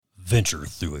Venture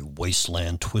through a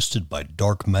wasteland twisted by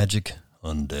dark magic,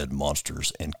 undead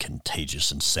monsters, and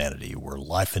contagious insanity where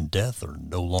life and death are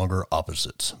no longer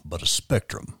opposites, but a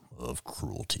spectrum of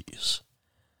cruelties.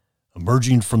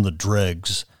 Emerging from the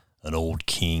dregs, an old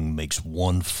king makes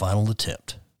one final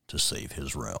attempt to save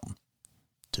his realm.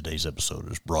 Today's episode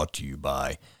is brought to you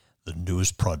by the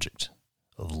newest project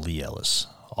of Lee Ellis,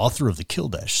 author of the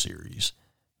Killdash series.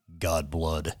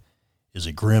 Godblood is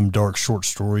a grim, dark short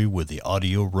story with the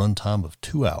audio runtime of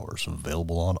 2 hours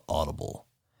available on Audible,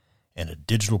 and a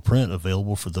digital print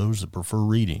available for those that prefer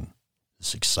reading.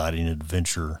 This exciting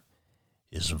adventure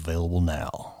is available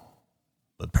now.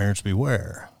 But parents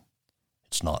beware,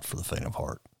 it's not for the faint of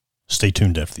heart. Stay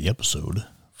tuned after the episode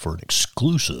for an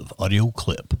exclusive audio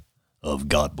clip of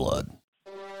Godblood.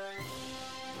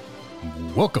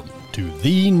 Welcome to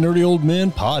the Nerdy Old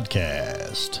Men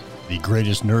Podcast, the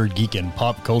greatest nerd, geek, and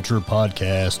pop culture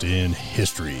podcast in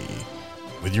history,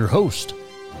 with your host,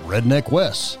 Redneck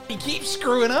Wes. He keeps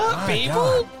screwing up, people.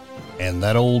 God. And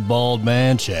that old bald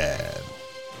man, Chad.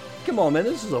 Come on, man,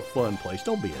 this is a fun place.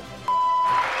 Don't be it.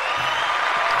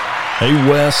 Hey,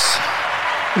 Wes.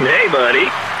 Hey, buddy.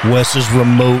 Wes is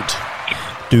remote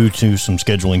due to some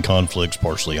scheduling conflicts,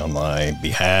 partially on my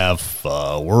behalf.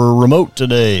 We're remote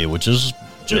today, which is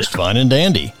just fine and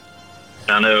dandy.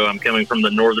 I know I'm coming from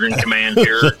the Northern Command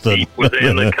here, deep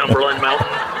within the Cumberland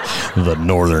Mountains. The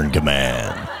Northern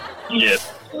Command.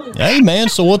 Yes. Hey, man.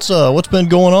 So what's been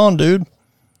going on, dude?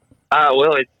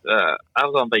 Well, it's I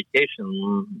was on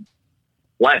vacation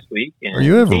last week. And are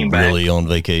you ever really on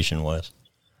vacation, Wes?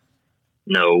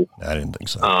 No, I didn't think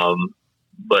so.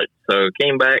 But so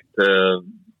came back to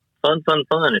fun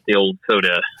at the old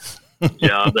soda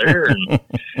job there, and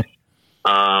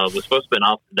was supposed to be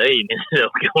off today and ended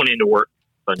up going into work.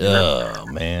 Oh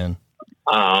man.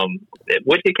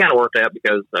 Which it kind of worked out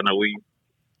because I know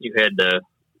you had to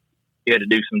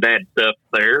do some dad stuff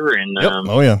there, and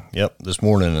yep. This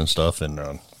morning and stuff, and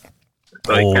so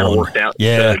it kind of worked out.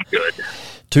 Yeah, good.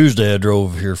 Tuesday I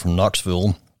drove here from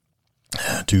Knoxville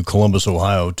to Columbus,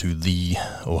 Ohio, to the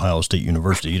Ohio State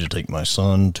University to take my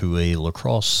son to a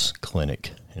lacrosse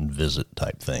clinic and visit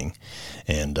type thing.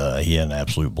 And he had an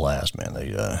absolute blast, man.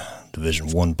 They Division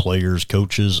I players,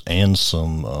 coaches, and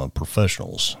some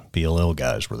professionals, PLL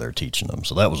guys were there teaching them.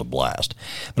 So that was a blast.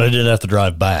 But I did have to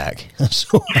drive back.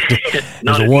 So it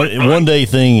was a one day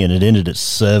thing, and it ended at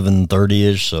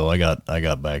 7:30ish. So I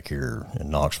got back here in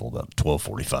Knoxville about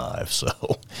 12:45. So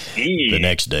the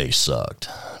next day sucked.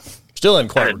 Still haven't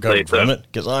quite recovered from it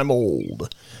because I'm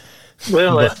old.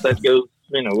 Well, that goes,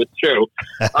 with the show.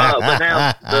 But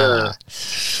now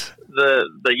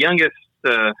the youngest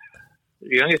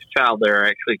child there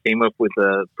actually came up with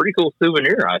a pretty cool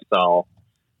souvenir I saw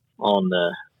on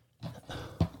the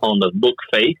book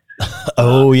face.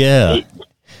 Oh yeah,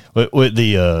 with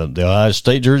the Ohio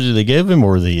State jersey they gave him,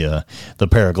 or the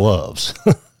pair of gloves.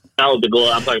 Oh, the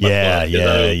glove. I'm talking about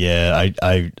gloves. Yeah.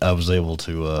 I was able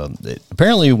to.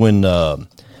 Apparently, when at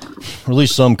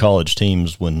least some college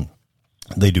teams, when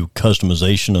they do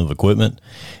customization of equipment,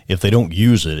 if they don't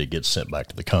use it, it gets sent back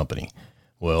to the company.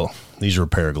 Well, these are a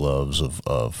pair of gloves of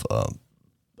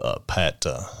Pat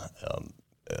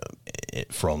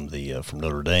from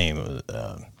Notre Dame.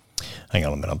 Hang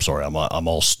on a minute. I'm sorry. I'm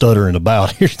all stuttering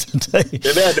about here today.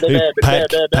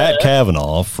 Pat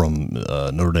Cavanaugh from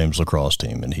Notre Dame's lacrosse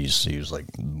team, and he was like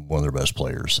one of their best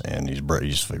players, and he's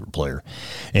Brady's favorite player.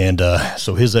 And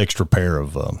so his extra pair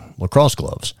of lacrosse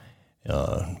gloves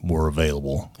were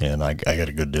available, and I got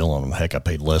a good deal on them. Heck, I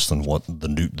paid less than what the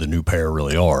new pair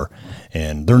really are,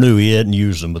 and they're new. He hadn't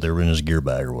used them, but they were in his gear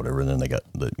bag or whatever. And then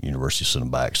the university sent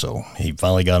them back, so he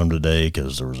finally got them today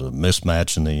because there was a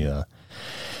mismatch in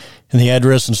the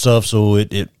address and stuff, so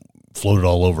it floated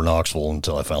all over Knoxville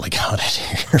until I finally got it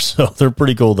here. So they're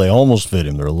pretty cool. They almost fit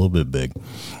him. They're a little bit big,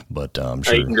 but I'm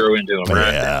sure you can grow into them,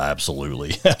 right? Yeah,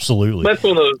 absolutely. That's one of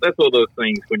those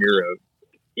things when you're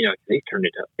they turned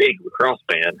into a big lacrosse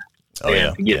fan.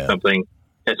 To get something,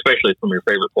 especially from your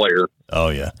favorite player. Oh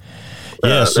yeah. So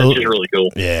that's just really cool.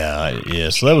 Yeah.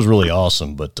 So that was really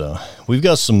awesome. But we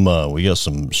got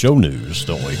some show news,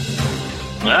 don't we?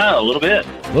 A little bit.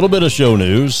 A little bit of show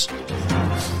news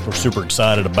we're super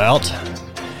excited about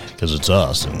because it's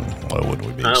us, and why wouldn't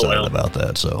we be excited about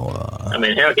that? So,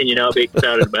 how can you not be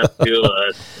excited about the two of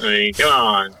us? I mean, come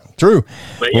on. True.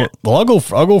 But, yeah. Well,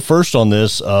 I'll go first on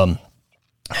this.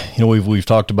 We've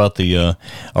talked about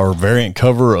our variant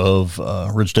cover of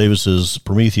Rich Davis's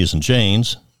Prometheus and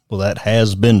Chains. Well, that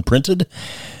has been printed.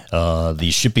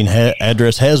 The shipping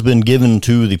address has been given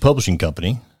to the publishing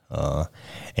company.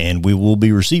 And we will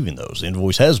be receiving those. The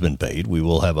invoice has been paid. We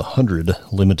will have 100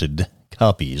 limited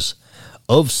copies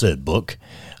of said book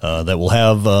that will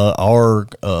have our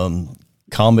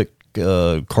comic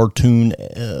cartoon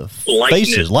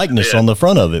likeness on the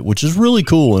front of it, which is really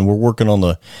cool. And we're working on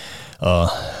the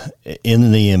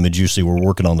in the image you see, we're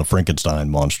working on the Frankenstein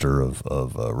monster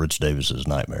of Rich Davis's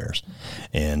Nightmares,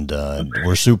 and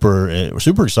we're super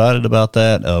excited about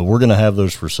that. We're going to have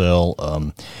those for sale.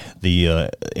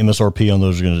 The MSRP on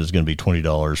those is going to be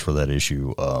 $20 for that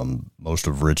issue. Most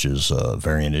of Rich's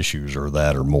variant issues are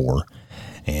that or more,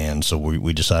 and so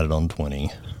we decided on 20.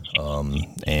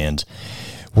 And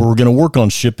we're going to work on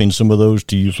shipping some of those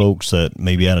to you folks that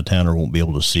maybe out of town or won't be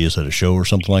able to see us at a show or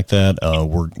something like that.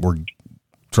 We're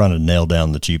trying to nail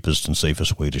down the cheapest and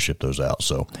safest way to ship those out.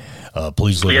 So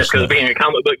please let us know. Because being a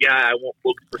comic book guy, I want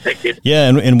books protected. Yeah,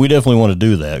 and we definitely want to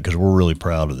do that because we're really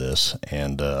proud of this.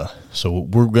 And so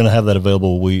we're going to have that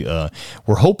available. We're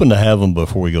hoping to have them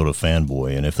before we go to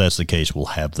Fanboy. And if that's the case, we'll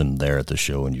have them there at the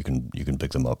show, and you can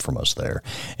pick them up from us there.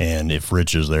 And if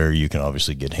Rich is there, you can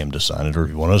obviously get him to sign it. Or if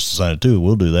you want us to sign it too,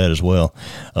 we'll do that as well.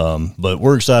 But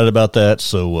we're excited about that.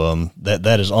 So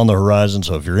that is on the horizon.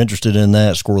 So if you're interested in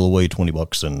that, squirrel away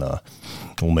 $20 and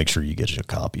we'll make sure you get a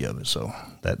copy of it. So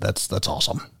that's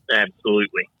awesome.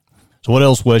 Absolutely. So what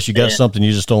else, Wes? You got something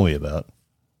you just told me about?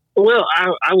 Well,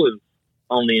 I was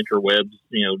on the interwebs,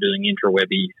 doing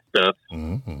interwebby stuff.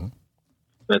 Mm-hmm.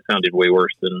 That sounded way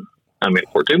worse than I meant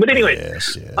for it to. But anyway,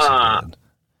 yes,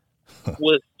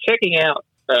 was checking out.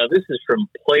 This is from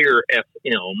Player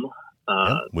FM.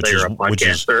 Which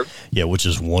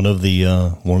is one of the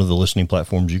listening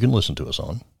platforms you can listen to us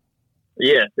on.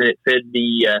 Yes, it said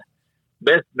the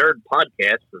best nerd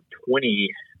podcast for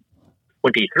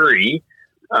 2023.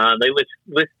 They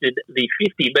listed the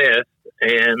 50 best,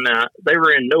 and they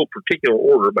were in no particular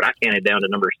order, but I counted down to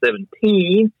number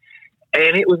 17,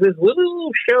 and it was this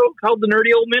little show called the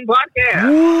Nerdy Old Men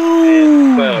Podcast.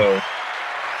 And so,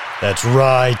 that's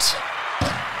right.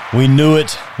 We knew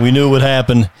it. We knew it would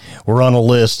happen. We're on a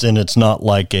list, and it's not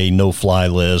like a no-fly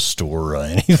list or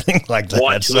anything like that.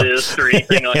 Watch list or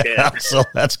anything like that. So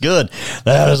that's good.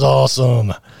 That is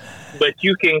awesome. But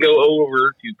you can go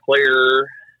over to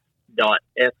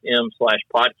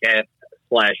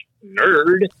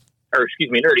player.fm/podcast/nerd, or excuse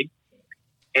me, nerdy,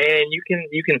 and you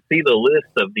can see the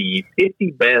list of the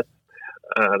 50 best,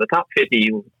 the top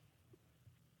 50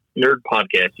 nerd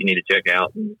podcasts you need to check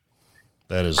out.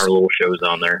 That is our little shows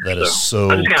on there. That is so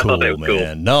cool, man.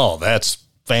 Cool. No, that's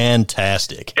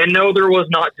fantastic. And no, there was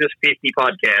not just 50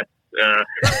 podcasts.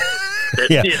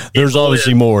 There's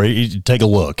obviously more. You take a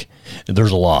look.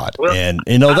 There's a lot, well, and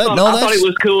I thought it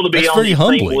was cool to be on the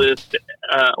same list.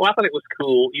 I thought it was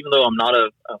cool, even though I'm not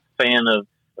a fan of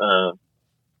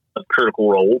Critical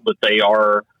Role, but they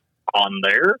are on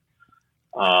there,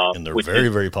 and they're very,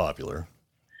 very popular.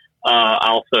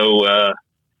 Also,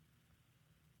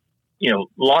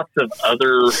 lots of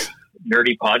other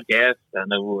nerdy podcasts. I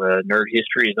know Nerd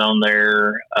History is on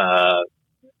there.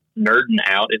 Nerdin'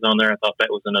 Out is on there. I thought that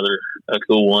was a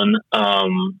cool one.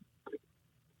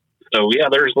 So yeah,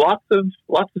 there's lots of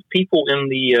people in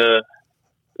the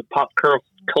pop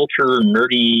culture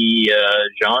nerdy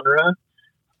genre,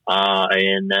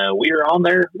 and we are on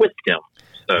there with them.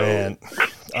 So, man,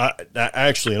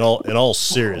 actually, in all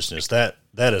seriousness, that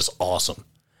is awesome.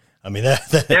 I mean that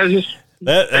was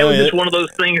just one of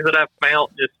those things that I found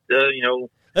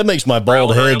that makes my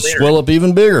bald head swell up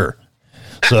even bigger.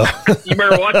 So you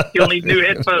better watch. You'll need new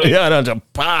headphones. Yeah, I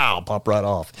don't pop right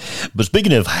off. But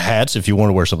speaking of hats, if you want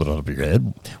to wear something on top of your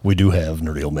head, we do have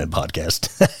Nerdy Old Men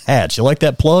Podcast hats. You like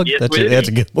that plug? Yes, that's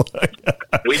a good one.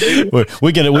 We do.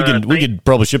 We could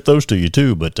probably ship those to you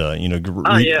too. But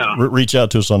reach out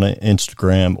to us on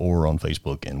Instagram or on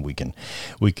Facebook, and we can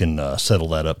settle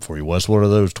that up for you. Wes, what are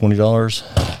those? $20?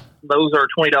 Those are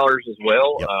 $20 as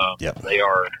well. Yep. They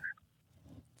are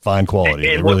fine quality.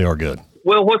 They really are good.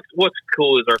 Well, what's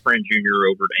cool is our friend Junior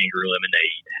over at Angry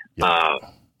Lemonade,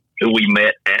 who we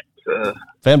met at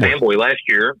Fanboy last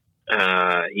year.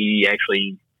 He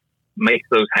actually makes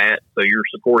those hats, so you're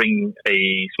supporting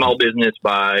a small business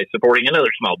by supporting another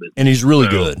small business. And he's really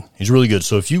good. He's really good.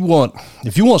 So if you want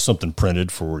something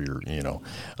printed for your,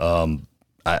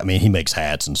 I mean, he makes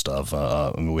hats and stuff.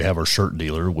 We have our shirt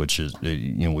dealer, which is,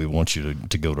 we want you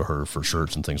to go to her for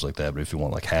shirts and things like that. But if you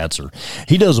want like hats, or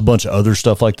he does a bunch of other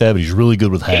stuff like that, but he's really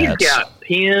good with hats. He's got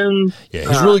pins. Yeah,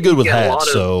 he's really good with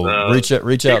hats. So reach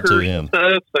out to him.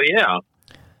 Stuff, so yeah,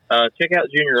 check out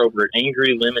Junior over at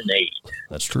Angry Lemonade.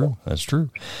 That's true.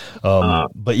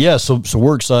 But yeah, so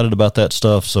we're excited about that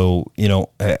stuff. So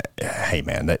hey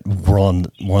man, that we're on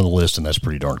one of the list, and that's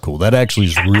pretty darn cool. That actually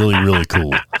is really, really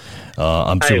cool.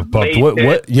 I'm super pumped.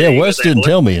 Wes didn't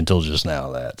tell me until just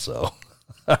now that. So,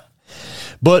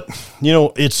 But,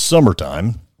 it's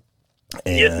summertime.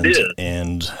 And, yes, it is.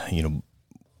 And,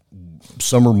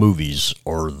 summer movies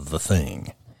are the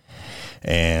thing.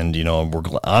 And,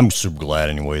 I'm super glad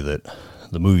anyway that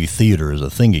the movie theater is a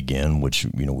thing again, which,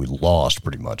 we lost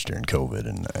pretty much during COVID.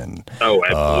 And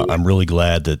absolutely. I'm really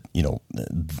glad that,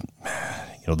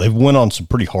 they've went on some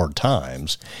pretty hard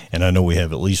times, and I know we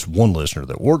have at least one listener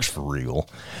that works for Regal,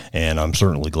 and I'm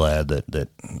certainly glad that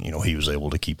he was able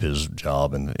to keep his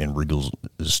job, and Regal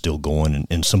is still going,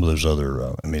 and some of those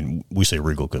other, we say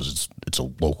Regal because it's a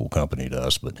local company to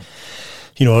us, but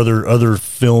other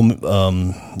film,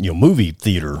 movie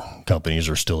theater companies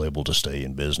are still able to stay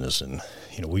in business, and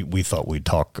we thought we'd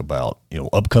talk about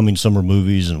upcoming summer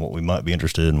movies and what we might be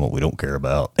interested in, what we don't care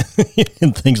about,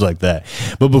 and things like that.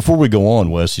 But before we go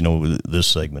on, Wes, this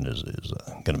segment is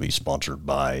going to be sponsored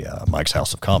by Mike's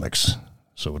House of Comics.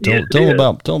 So tell them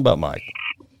about Mike.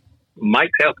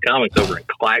 Mike's House of Comics over in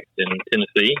Claxton,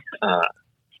 Tennessee.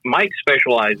 Mike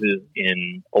specializes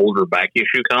in older back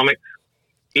issue comics.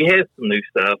 He has some new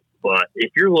stuff, but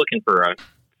if you're looking for a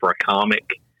comic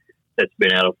that's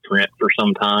been out of print for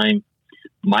some time,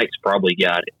 Mike's probably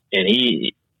got it. And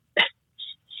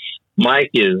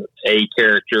Mike is a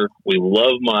character. We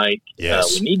love Mike.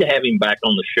 Yes. We need to have him back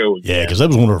on the show again. Yeah, because that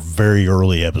was one of our very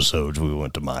early episodes we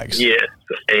went to Mike's. Yes,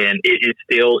 and it is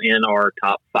still in our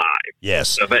top 5. Yes.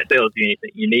 So if that tells you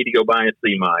anything, you need to go by and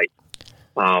see Mike.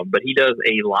 But he does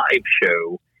a live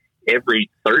show every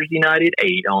Thursday night at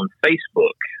 8 on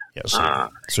Facebook. Yes.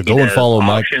 So go and follow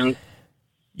Mike.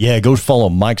 Yeah, go follow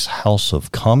Mike's House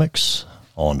of Comics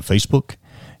on Facebook.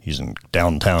 He's in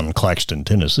downtown Claxton,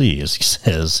 Tennessee, as he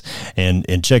says,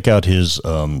 and check out his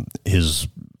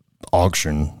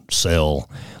auction sale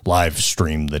live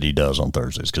stream that he does on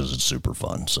Thursdays because it's super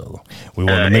fun. So we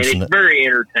want to mention and it's very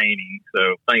entertaining.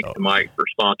 So thanks to Mike for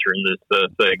sponsoring this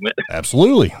segment.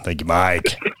 Absolutely, thank you,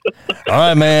 Mike. All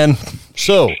right, man.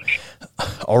 So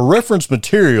our reference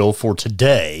material for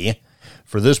today,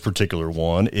 for this particular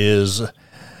one, is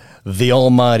the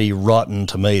almighty Rotten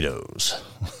Tomatoes.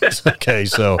 Okay,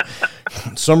 so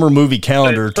summer movie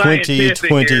calendar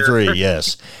 2023,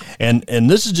 yes, and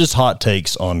this is just hot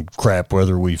takes on crap,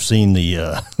 whether we've seen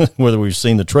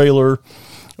the trailer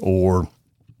or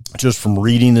just from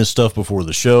reading this stuff before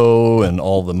the show and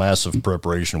all the massive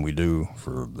preparation we do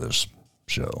for this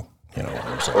show.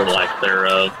 Or lack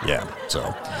thereof. Yeah. So,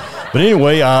 but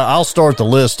anyway, I'll start the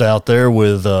list out there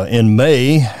with in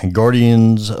May,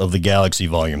 Guardians of the Galaxy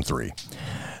Volume 3.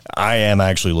 I am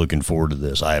actually looking forward to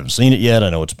this. I haven't seen it yet. I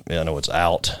know it's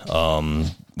out.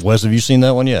 Wes, have you seen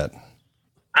that one yet?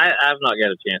 I've not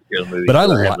got a chance to go to the movie. But I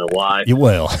have no life.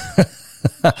 Well,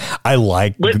 I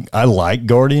like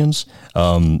Guardians.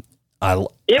 It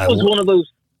was one of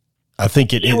those. I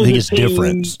think it's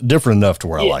different enough to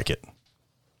where I like it.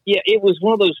 Yeah, it was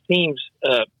one of those teams.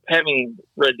 Having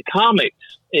read the comics,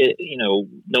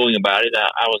 knowing about it,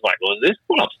 I was like, "Well, is this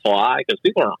going to fly?" Because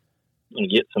people aren't going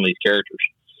to get some of these characters.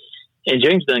 And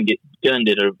James Gunn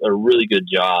did a really good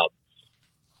job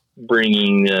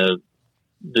bringing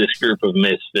this group of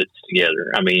misfits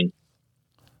together.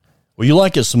 Well, you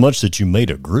like it so much that you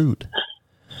made a Groot.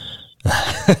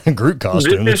 Groot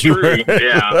costume. This is true.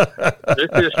 Yeah, this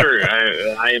is true.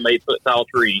 I am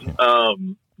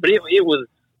 8'3". But it was.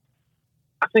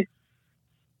 I think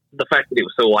the fact that it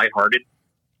was so lighthearted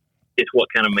is what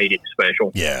kind of made it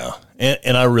special. Yeah,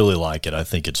 and I really like it. I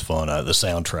think it's fun. The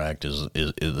soundtrack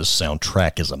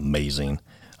is amazing.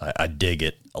 I dig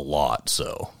it a lot.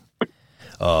 So,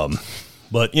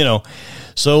 but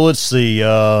so let's see.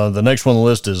 The next one on the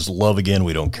list is Love Again.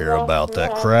 We don't care about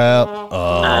that crap.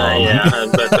 Yeah,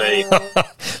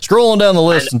 scrolling down the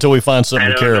list until we find something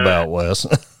to care about, Wes.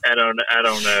 I don't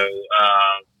know.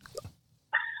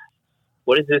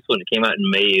 What is this one that came out in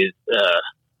May? Is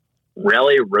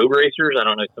Rally Road Racers? I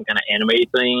don't know, some kind of anime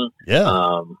thing.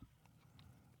 Yeah.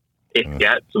 It's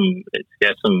got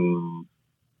some.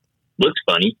 Looks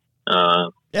funny.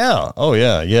 Yeah. Oh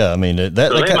yeah. Yeah.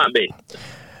 That might be.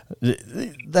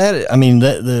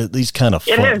 These kind of.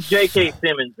 It has J.K.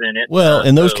 Simmons in it. Well,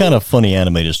 and those kind of funny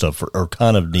animated stuff are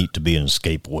kind of neat to be an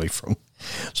escape away from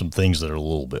some things that are a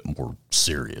little bit more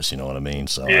serious. You know what I mean?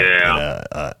 So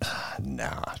yeah.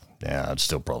 Yeah, it's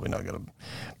still probably not gonna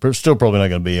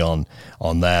be on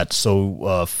that.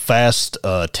 So Fast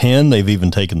 10, they've even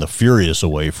taken the Furious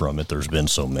away from it. There's been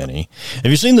so many.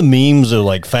 Have you seen the memes of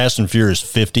like Fast and Furious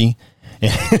 50?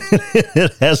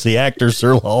 It has the actors,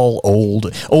 they're all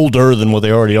older than what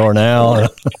they already are now.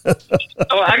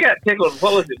 I got tickled.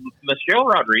 What was it? Michelle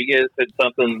Rodriguez said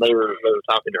something. They were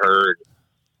talking to her.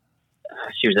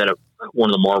 she was at one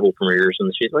of the Marvel premieres,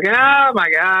 and she's like, "Oh my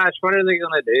gosh, what are they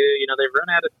going to do? You know, they've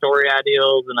run out of story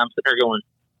ideals." And I'm sitting there going,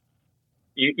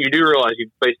 "You do realize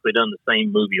you've basically done the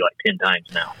same movie like 10 times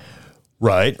now."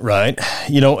 Right.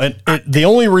 You know, and the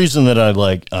only reason that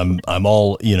I'm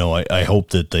all, you know, I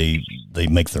hope that they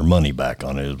make their money back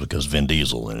on it is because Vin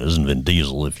Diesel, and it isn't Vin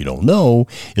Diesel, if you don't know,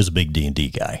 is a big D&D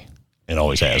guy and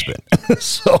always has been.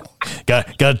 So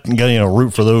got you know,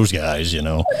 root for those guys, you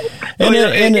know. And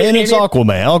it's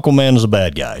Aquaman. Aquaman is a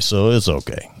bad guy, so it's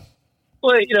okay.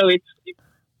 Well, you know,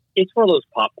 it's one of those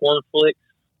popcorn flicks.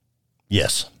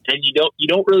 Yes. And you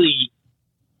don't really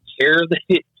care that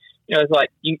you know, it's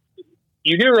like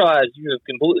you do realize you have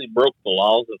completely broke the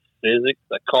laws of physics.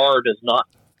 A car does not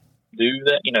do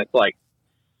that. You know, it's like,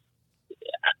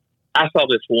 I saw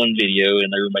this one video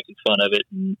and they were making fun of it,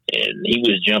 and he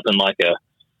was jumping like a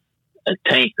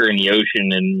tanker in the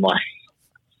ocean and like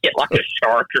a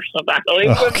shark or something.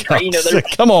 You know,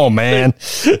 come on, man.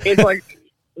 It's like,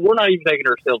 we're not even taking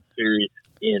ourselves serious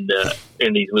in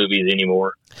these movies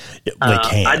anymore. Yeah, they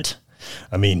can't.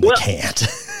 They can't.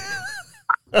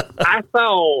 I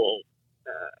saw,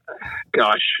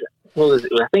 gosh, what was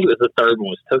it? I think it was the third one.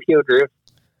 Was Tokyo Drift?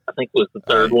 I think it was the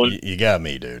third one. You got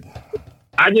me, dude.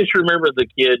 I just remember the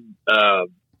kid.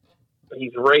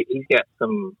 He's got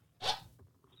some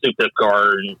souped up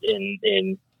car,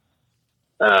 and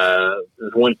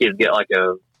this one kid's got like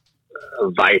a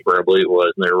Viper, I believe it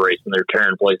was, and they're racing. They're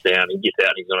tearing the place down. He gets out.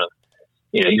 And he's gonna,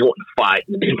 you know, he's wanting to fight,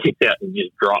 and then he gets out and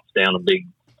just drops down a big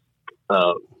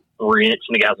wrench,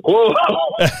 and the guy's like, "Whoa!"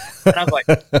 And I was like,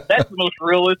 "That's the most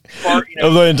realistic part, you know,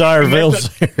 of the entire film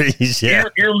series." Yeah,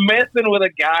 you're messing with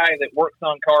a guy that works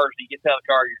on cars. He gets out of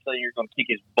the car, you're saying you're going to kick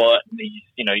his butt, and he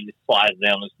just slides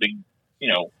down this big,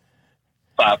 you know,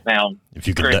 5-pound. If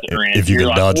you could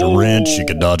dodge a wrench, you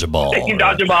could dodge a ball. You can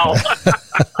dodge a ball.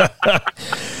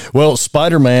 Well,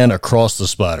 Spider-Man Across the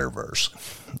Spider-Verse.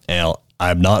 Now,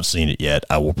 I've not seen it yet.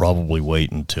 I will probably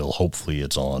wait until hopefully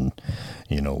it's on,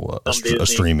 you know, a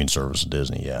streaming service of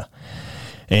Disney. Yeah.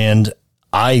 And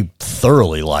I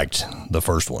thoroughly liked the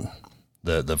first one,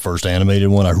 the first animated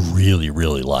one. I really,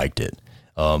 really liked it.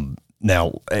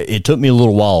 Now, it took me a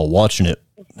little while watching it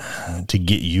to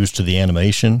get used to the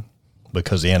animation,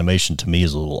 because the animation to me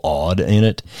is a little odd in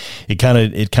it. It kind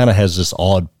of has this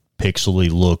odd pixely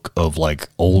look of like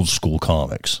old school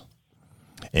comics.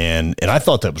 And I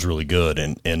thought that was really good.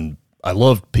 And I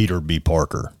loved Peter B.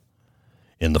 Parker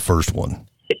in the first one.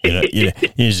 You know,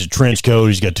 he's a trench coat.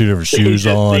 He's got 2 different shoes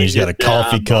on. He's got a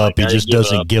coffee cup. He just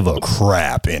doesn't give a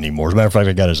crap anymore. As a matter of fact,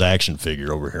 I got his action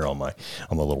figure over here on my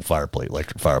little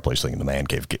electric fireplace thing in the man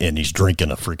cave, and he's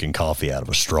drinking a freaking coffee out of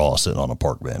a straw sitting on a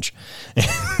park bench.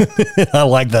 I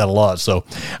like that a lot. So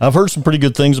I've heard some pretty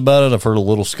good things about it. I've heard a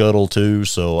little scuttle too.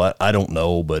 So I don't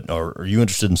know, but are you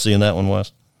interested in seeing that one,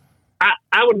 Wes?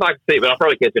 I would like to see it, but I'll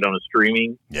probably catch it on a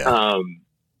streaming. Yeah.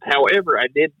 However, I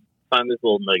did find this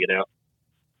little nugget out.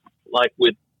 Like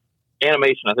with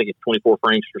animation, I think it's 24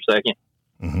 frames per second.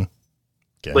 Mm-hmm.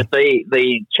 Okay. But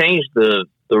they changed the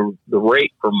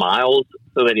rate for Miles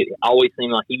so that it always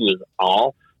seemed like he was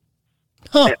off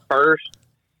at first.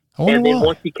 And then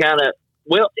once he kind of,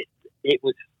 it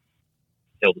was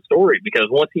tell the story, because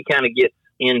once he kind of gets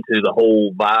into the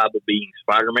whole vibe of being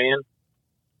Spider-Man,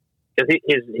 because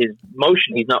his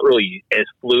motion, he's not really as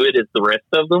fluid as the rest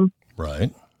of them.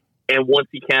 Right. And once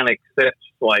he kind of accepts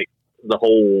like the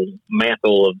whole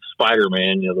mantle of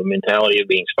Spider-Man, you know, the mentality of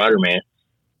being Spider-Man,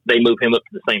 they move him up to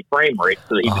the same frame rate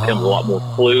so that he becomes a lot more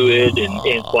fluid, and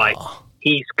it's like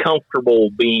he's comfortable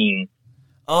being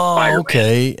Spider-Man.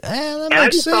 Okay. That and I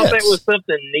just thought that was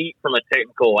something neat from a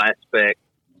technical aspect.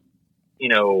 You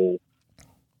know,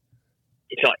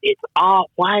 it's like, it's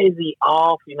off. Why is he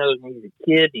off? You know, he's a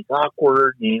kid, he's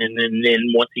awkward, and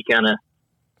then once he kind of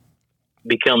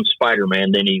becomes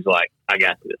Spider-Man, then he's like, I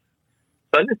got this.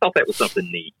 So I just thought that was something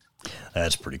neat.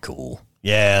 That's pretty cool.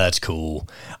 Yeah, that's cool.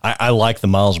 I like the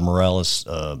Miles Morales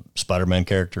Spider-Man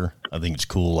character. I think it's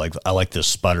cool. Like, I like this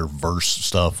Spider-Verse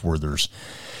stuff where there's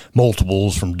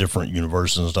multiples from different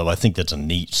universes and stuff. I think that's a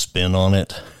neat spin on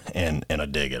it, and I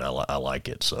dig it. I like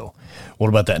it. So what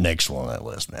about that next one on that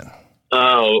list, man?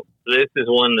 Oh, this is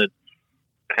one that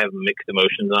I have mixed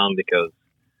emotions on, because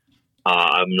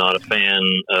I'm not a fan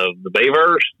of the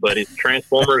Bayverse, but it's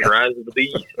Transformers Rise of the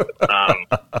Beast.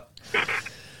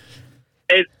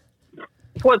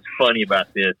 What's funny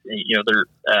about this, you know,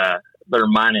 they're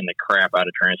mining the crap out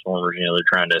of Transformers. You know, they're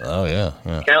trying to. Oh yeah.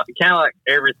 Kind of like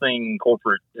everything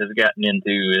corporate has gotten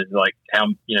into is like how,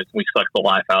 you know, we suck the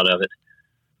life out of it.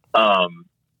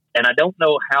 And I don't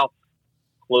know how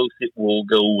close it will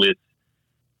go with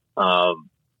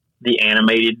the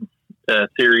animated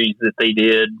series that they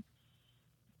did,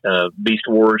 Beast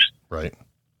Wars. Right.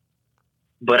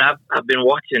 But I've been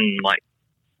watching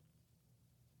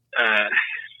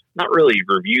not really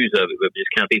reviews of it, but just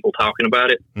kind of people talking about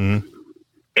it. Mm-hmm.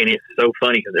 And it's so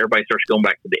funny because everybody starts going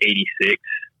back to the 86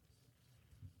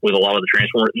 with a lot of the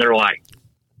Transformers, and they're like,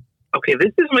 okay,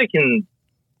 this is making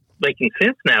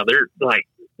sense now. They're like,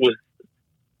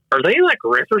 are they like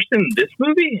referencing this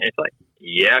movie? And it's like,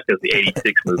 yeah, because the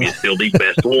 86 movie is still the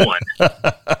best one.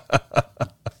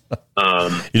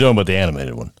 You're talking about the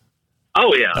animated one?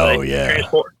 Oh, yeah.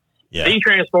 Yeah. The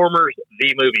Transformers,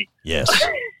 the movie. Yes.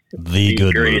 The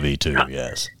good movie, too,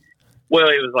 yes. Well,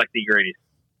 it was like the greatest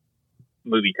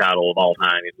movie title of all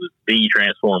time. It was The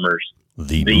Transformers,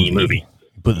 the movie.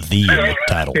 But the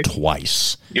title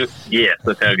twice. Yes,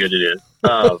 that's how good it is.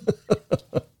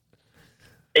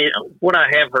 What I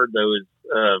have heard, though, is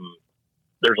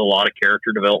there's a lot of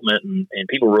character development, and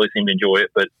people really seem to enjoy it.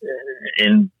 But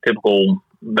in typical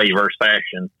Bayverse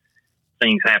fashion,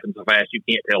 things happen so fast you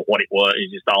can't tell what it was.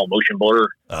 It's just all motion blur.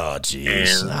 Oh,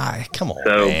 jeez. Come on,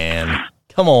 man.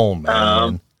 Come on,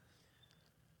 man.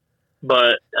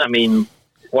 But, I mean,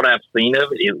 what I've seen of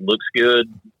it looks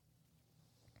good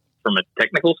from a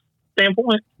technical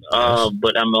standpoint.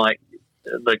 But I'm like,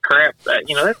 the crap, that's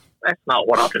not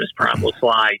what Optimus Prime looks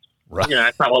like. Right.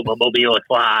 That's not what Bumblebee looks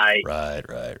like. Right.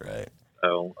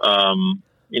 So,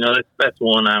 that's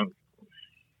one I'm.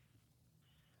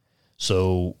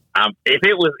 So, if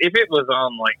it was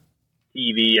on like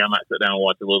TV, I might sit down and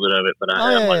watch a little bit of it. But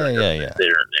I'm considering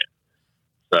it.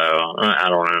 So I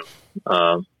don't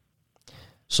know.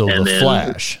 So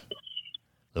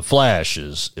The Flash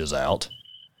is out.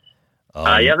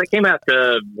 Yeah, that came out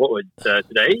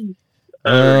today.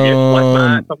 Last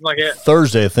night, something like that.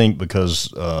 Thursday, I think, because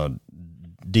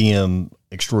DM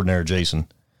Extraordinary Jason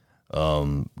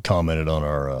commented on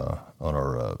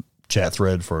our chat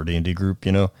thread for our D&D group,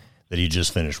 that he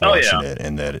just finished watching it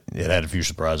and that it had a few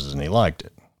surprises and he liked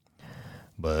it.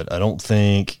 But I don't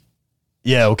think...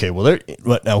 Yeah, okay. Well,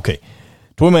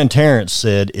 Toyman Terrence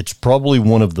said it's probably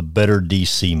one of the better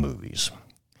DC movies.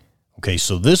 Okay,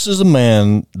 so this is a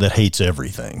man that hates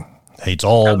everything. Hates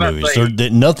all movies.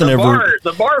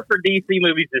 The bar for DC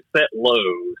movies is set low.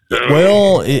 So.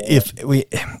 Well,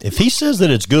 if he says that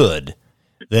it's good,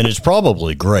 then it's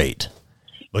probably great.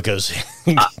 Because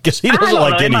he doesn't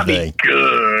like anything. It might be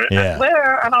good. Yeah. Well,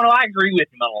 I don't know. I agree with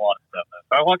him on a lot of stuff.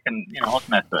 So what can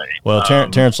I say? Well,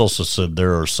 Terrence also said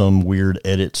there are some weird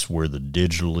edits where they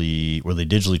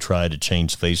digitally try to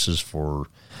change faces for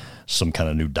some kind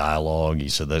of new dialogue. He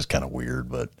said that's kind of weird,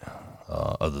 but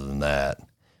other than that,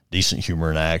 decent humor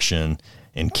and action,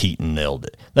 and Keaton nailed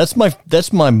it. That's what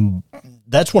I'm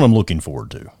looking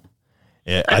forward to.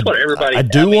 Yeah, what everybody. I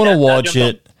do want to watch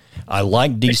it. I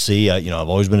like DC. I've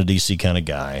always been a DC kind of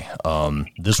guy.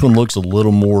 This one looks a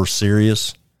little more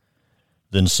serious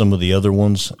than some of the other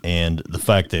ones, and the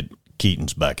fact that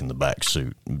Keaton's back in the back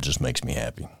suit just makes me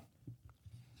happy.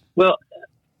 Well,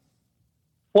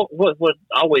 what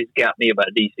always got me about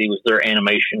DC was their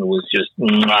animation was just.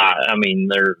 I mean,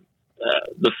 their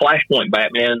the Flashpoint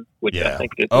Batman, which I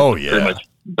think is pretty much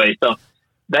based on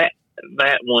that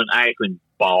one. I actually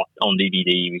bought on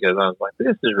DVD because I was like,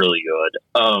 this is really good.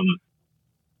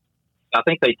 I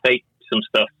think they take some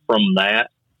stuff from that.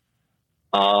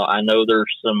 I know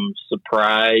there's some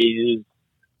surprise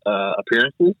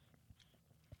appearances.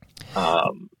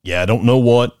 I don't know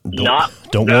what.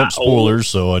 Don't want spoilers,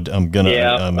 so I'm gonna.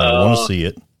 I want to see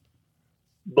it.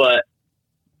 But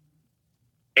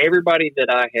everybody that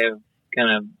I have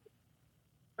kind of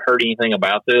heard anything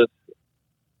about this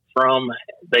from,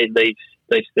 they've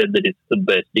said that it's the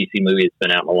best DC movie that's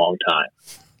been out in a long time.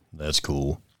 That's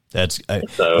cool.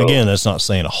 Again, that's not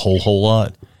saying a whole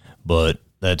lot, but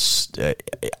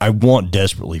I want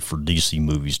desperately for DC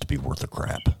movies to be worth a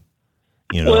crap.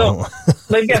 Well,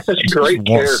 they've got such great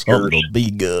characters. Something to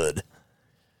be good.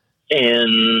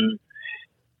 And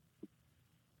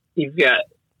you've got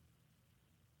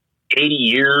 80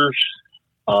 years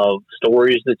of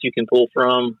stories that you can pull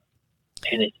from,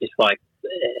 and it's just like,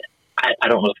 I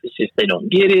don't know if it's just they don't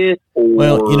get it, or...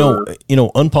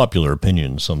 Well, unpopular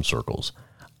opinion in some circles.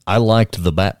 I liked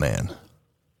the Batman.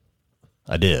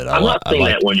 I did. I've not seen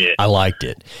that one yet. I liked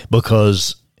it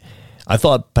because I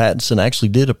thought Pattinson actually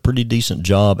did a pretty decent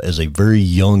job as a very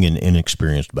young and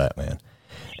inexperienced Batman.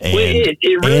 And, it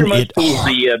really much was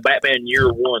the Batman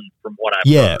Year One from what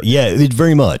I've heard. Yeah, it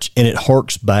very much. And it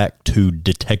harks back to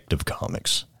Detective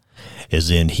Comics,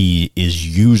 as in he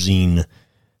is using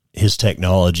his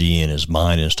technology and his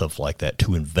mind and stuff like that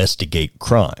to investigate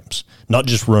crimes, not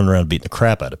just run around beating the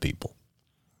crap out of people.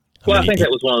 I think that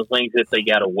was one of the things that they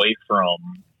got away from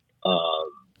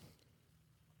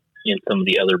in some of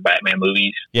the other Batman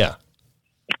movies. Yeah.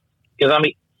 Because, I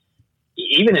mean,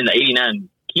 even in the 89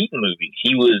 Keaton movies,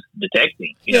 he was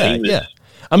detecting. Yeah.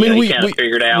 I mean, we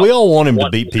all want him to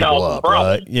beat people up,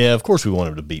 right? Yeah, of course we want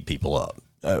him to beat people up,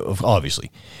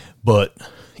 obviously. But,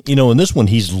 in this one,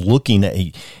 he's looking at,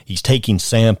 he's taking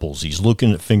samples, he's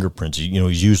looking at fingerprints,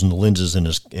 he's using the lenses in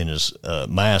his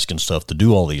mask and stuff to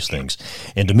do all these things.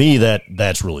 And to me,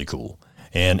 that's really cool.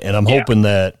 And I'm hoping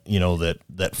that,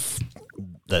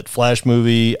 that Flash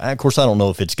movie, of course, I don't know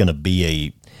if it's going to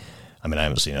be I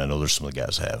haven't seen it. I know there's some of the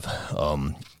guys have.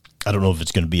 I don't know if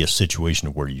it's going to be a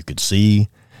situation where you could see,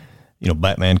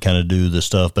 Batman kind of do this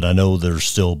stuff, but I know there's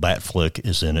still Batfleck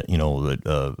is in it,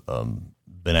 that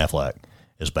Ben Affleck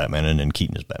is Batman and then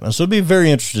Keaton is Batman. So I'd be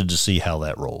very interested to see how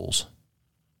that rolls.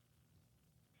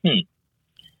 It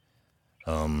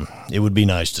would be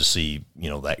nice to see,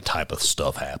 that type of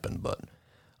stuff happen, but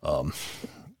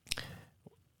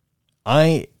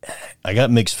I got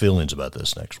mixed feelings about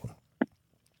this next one.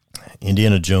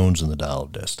 Indiana Jones and the Dial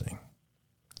of Destiny.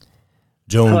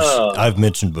 Jones, I've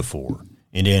mentioned before,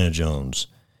 Indiana Jones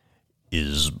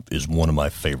is one of my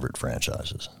favorite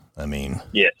franchises.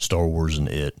 Star Wars and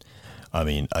it. I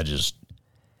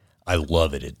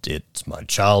love it. It's my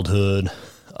childhood.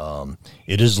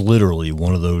 It is literally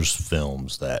one of those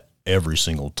films that every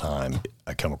single time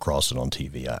I come across it on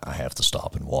TV, I have to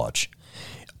stop and watch.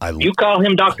 You call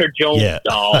him Dr. Jones,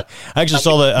 doll. I actually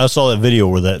saw that video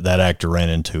where that actor ran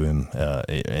into him.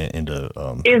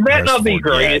 Is that not the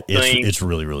greatest thing? It's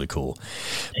really, really cool.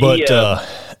 But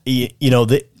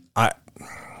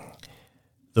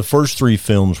the first three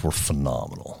films were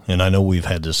phenomenal, and I know we've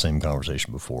had this same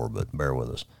conversation before, but bear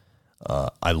with us.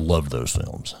 I loved those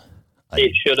films.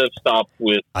 It should have stopped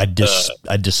with. I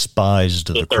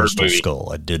despised the Crystal Skull.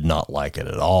 I did not like it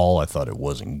at all. I thought it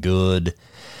wasn't good.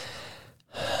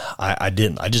 I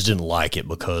just didn't like it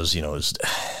because, and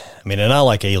I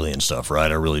like alien stuff, right?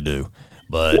 I really do.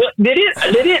 But did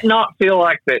it not feel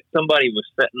like that somebody was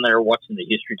sitting there watching the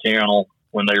History Channel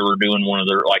when they were doing one of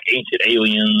their Ancient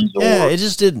Aliens? It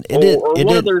just didn't.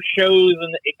 One of their shows,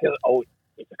 and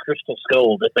it's a crystal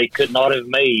skull that they could not have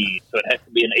made, so it has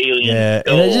to be an alien. Yeah,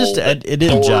 and it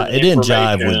didn't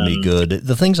jive with me good.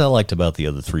 The things I liked about the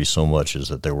other three so much is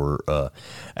that they were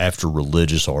after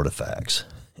religious artifacts.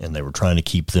 And they were trying to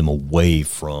keep them away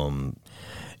from,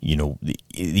 the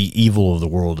evil of the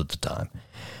world at the time.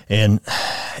 And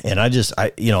I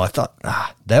thought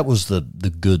that was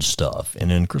the good stuff.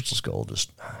 And then Crystal Skull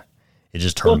just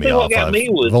turned me off.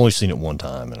 I've only seen it one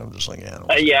time, and I'm just like, I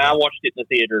watched it in the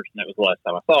theaters, and that was the last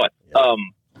time I saw it. Yeah.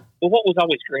 But what was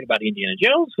always great about Indiana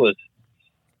Jones was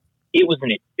it was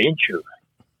an adventure.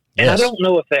 And I don't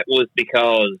know if that was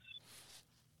because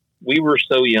we were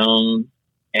so young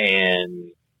and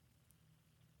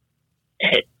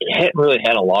it hadn't really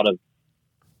had a lot of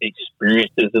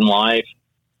experiences in life,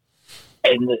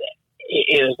 and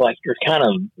it was like you're kind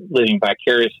of living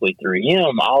vicariously through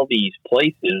him, all these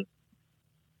places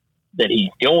that he's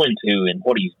going to and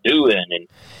what he's doing, and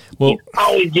he's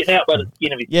always getting out by the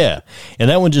skin of his teeth.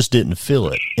 And that one just didn't feel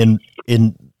it. And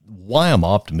why I'm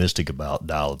optimistic about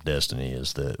Dial of Destiny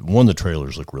is that, one, the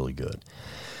trailers look really good,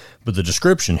 but the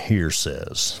description here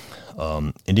says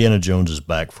Indiana Jones is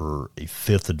back for a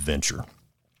fifth adventure,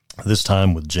 this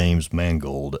time with James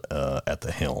Mangold at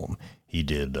the helm. He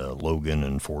did Logan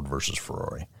and Ford versus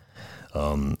Ferrari.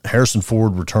 Harrison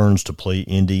Ford returns to play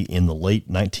Indy in the late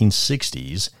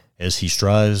 1960s as he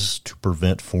strives to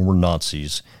prevent former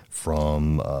Nazis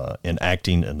from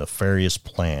enacting a nefarious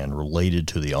plan related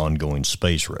to the ongoing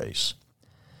space race.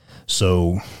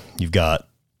 So you've got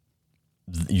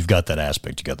that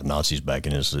aspect. You got the Nazis back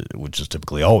in his, which is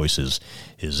typically always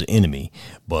his enemy,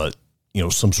 but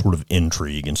some sort of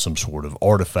intrigue and some sort of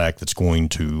artifact that's going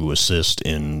to assist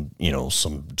in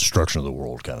some destruction of the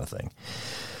world kind of thing.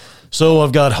 So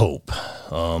I've got hope.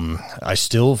 I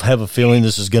still have a feeling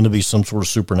this is going to be some sort of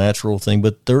supernatural thing,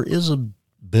 but there is a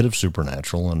bit of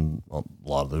supernatural in a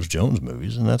lot of those Jones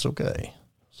movies, and that's okay.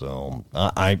 So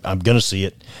I'm going to see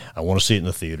it. I want to see it in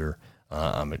the theater.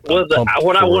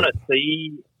 What I want to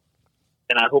see,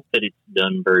 and I hope that it's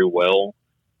done very well,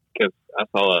 because I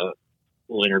saw a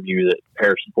little interview that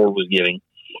Harrison Ford was giving,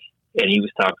 and he was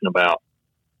talking about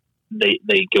they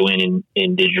go in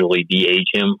and digitally de-age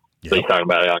him. Yeah. So he's talking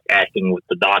about acting with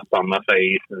the dots on my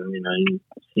face, and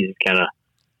he's kind of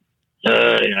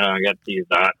I got these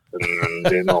dots and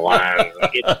doing the lines.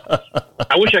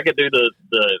 I wish I could do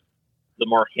the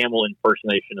Mark Hamill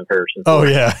impersonation of Harrison Ford.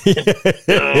 Oh yeah,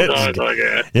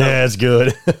 it's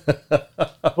good.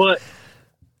 But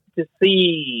to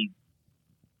see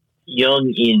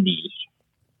young Indy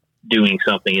doing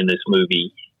something in this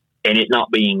movie and it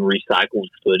not being recycled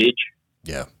footage.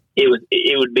 Yeah. It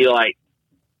would be like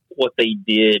what they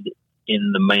did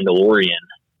in The Mandalorian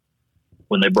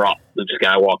when they brought Luke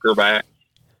Skywalker back.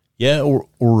 Yeah, or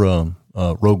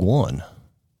Rogue One.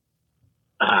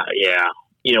 Yeah,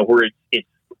 where it's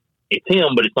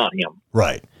him, but it's not him.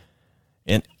 Right,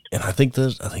 and I think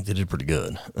they did pretty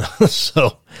good.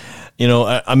 So,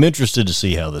 I'm interested to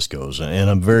see how this goes, and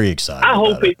I'm very excited. I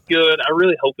hope it's good. I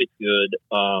really hope it's good.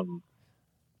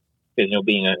 Because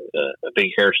being a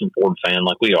big Harrison Ford fan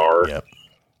like we are, yep.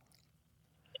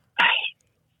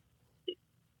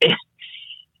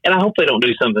 And I hope they don't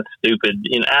do something stupid.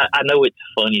 I know it's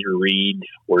funny to read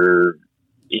where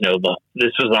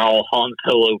this was all Han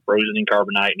Solo frozen in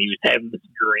carbonite, and he was having this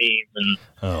dream. And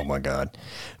oh my God!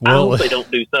 Well, I hope they don't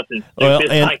do something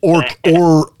stupid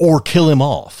or kill him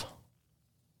off.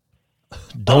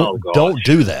 Don't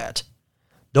do that.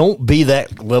 Don't be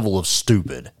that level of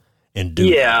stupid and do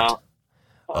that.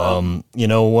 You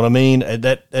know what I mean?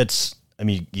 That's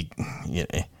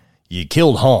you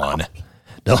killed Han.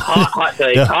 Hot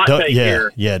take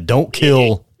here. Yeah, don't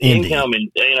kill Indy.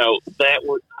 Incoming,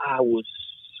 I was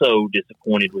so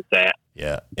disappointed with that.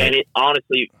 Yeah. And it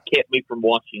honestly kept me from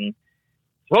watching.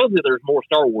 Supposedly there's more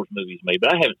Star Wars movies made,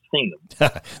 but I haven't seen them.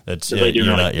 You're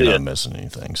not missing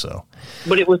anything. So,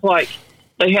 but it was like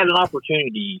they had an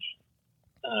opportunity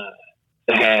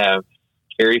to have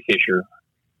Carrie Fisher,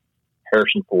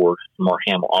 Harrison Ford, and Mark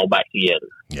Hamill all back together.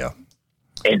 Yeah.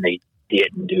 And they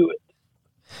didn't do it.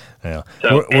 Yeah.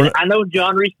 So I know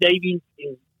John Rhys Davies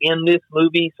is in this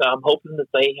movie, so I'm hoping that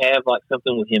they have like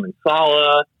something with him and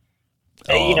Sala.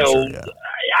 Sure, yeah.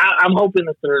 I'm hoping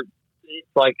that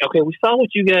it's like, okay, we saw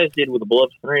what you guys did with the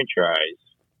beloved franchise.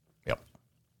 Yep.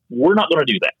 We're not going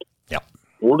to do that. Yep.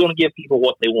 We're going to give people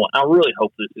what they want. I really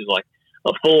hope this is like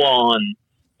a full-on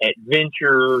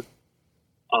adventure,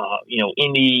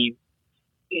 Indy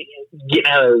getting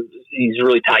out of these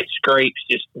really tight scrapes,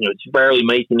 just, just barely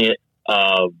making it.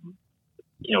 The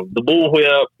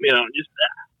bullwhip, just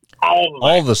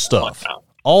all the stuff.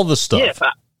 All the stuff. Yes,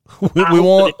 we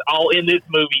want it's all in this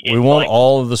movie. We want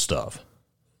all of the stuff.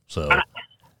 So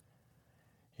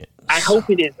I hope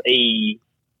it is he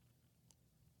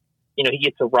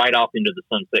gets a ride off into the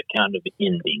sunset kind of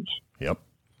ending. Yep.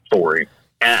 For him.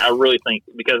 And I really think,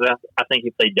 because I think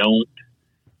if they don't,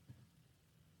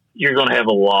 you're going to have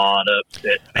a lot of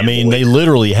upset. I mean, they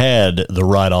literally had the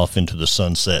ride off into the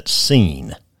sunset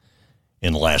scene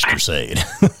in The Last Crusade.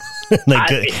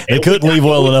 they couldn't leave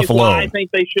well enough alone. I think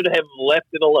they should have left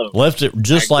it alone. Left it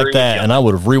just like that, and I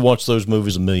would have rewatched those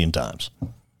movies 1,000,000 times.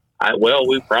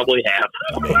 We probably have.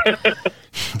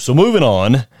 So moving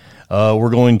on, we're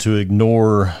going to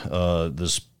ignore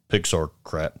this Pixar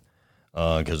crap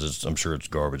because I'm sure it's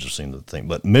garbage. I've seen the thing.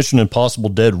 But Mission Impossible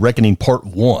Dead Reckoning Part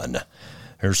 1.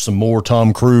 There's some more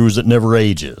Tom Cruise that never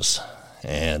ages.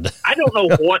 And I don't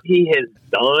know what he has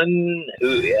done.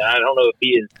 I don't know if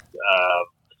he is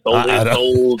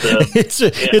sold.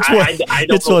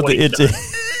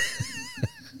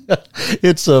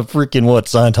 It's a freaking what,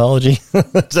 Scientology?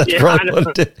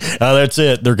 That's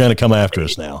it. They're going to come after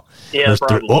us now. Yeah,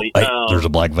 probably. There's a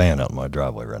black van out in my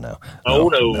driveway right now. No.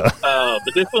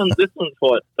 But this one's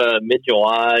what,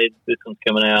 mid-July. This one's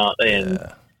coming out, and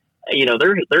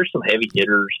there's some heavy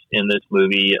hitters in this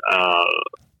movie.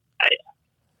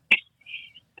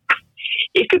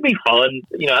 It could be fun.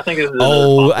 I think this is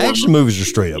action movies are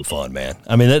straight up fun, man.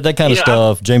 I mean, that kind of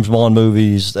stuff, James Bond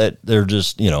movies, that they're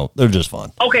just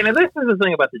fun. Okay, now this is the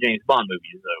thing about the James Bond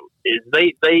movies, though, is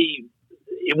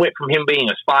it went from him being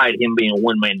a spy to him being a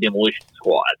one-man demolition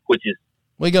squad, which is...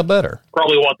 We got better.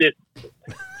 Probably what this...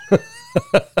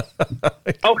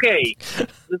 Okay,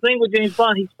 the thing with James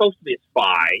Bond, he's supposed to be a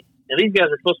spy, and these guys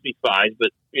are supposed to be spies,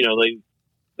 but,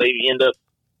 they end up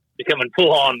becoming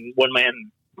full-on one-man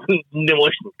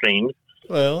demolition teams.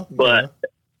 Well, but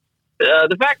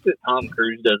the fact that Tom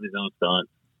Cruise does his own stunts,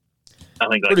 I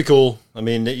think pretty cool. I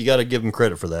mean, you got to give him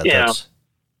credit for that. Yeah.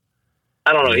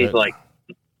 I don't know. He's like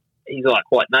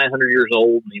what, 900 years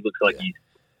old, and he looks like he's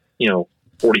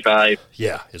 45.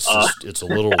 Yeah, it's just, it's a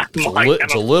little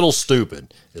it's a little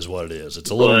stupid, is what it is.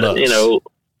 It's a little nuts.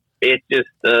 It's just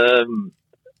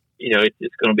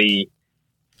it's going to be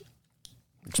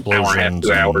explosions, hour and a half,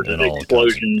 2 hours of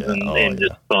explosions and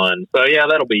just fun. So yeah,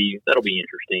 that'll be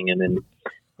interesting. And then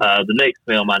the next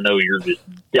film, I know you're just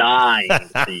dying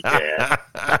to see that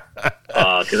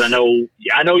because I know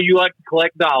you like to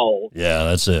collect dolls. Yeah,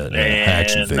 that's it.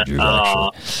 Action figures,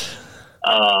 actually.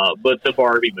 But the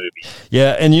Barbie movie.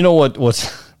 Yeah, and you know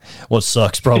what's what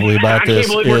sucks probably about this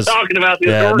I can't believe we're talking about this.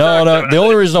 Yeah, no. The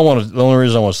only reason I want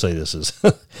to say this is,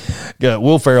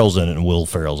 Will Ferrell's in it, and Will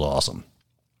Ferrell's awesome.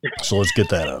 So let's get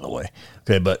that out of the way.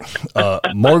 Okay, but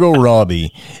Margot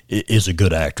Robbie is a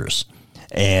good actress,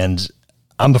 and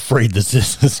I'm afraid this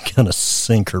is going to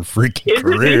sink her freaking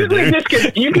career. You can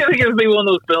think it's be one of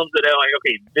those films that are like,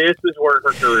 okay, this is where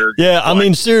her career. Yeah, I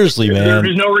mean, seriously, man.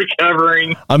 There's no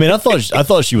recovering. I mean, I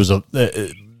thought she was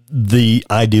the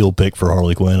ideal pick for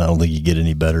Harley Quinn. I don't think you get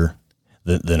any better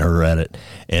than her at it.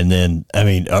 And then, I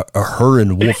mean, her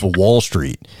in Wolf of Wall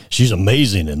Street, she's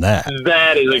amazing in that.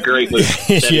 That is a great movie.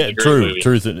 Yeah,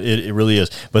 truth. It really is.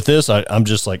 But this, I'm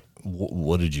just like,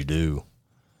 what did you do?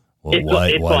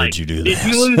 Why did you do this?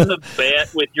 Did you lose the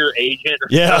bet with your agent?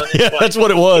 Yeah, that's what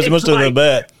it was. It must have been a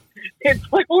bet. It's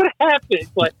like, what happened?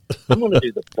 It's like, I'm going to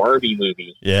do the Barbie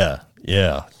movie. Yeah.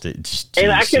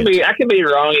 And I can be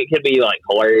wrong. It could be like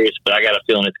hilarious, but I got a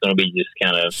feeling it's going to be just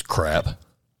kind of crap.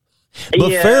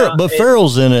 But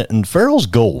Farrell's in it, and Farrell's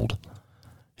gold.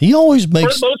 He always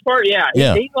makes, for the most part, yeah.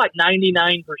 He's like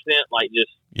 99%, like just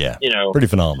pretty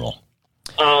phenomenal.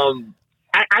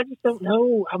 I just don't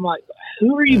know. I'm like,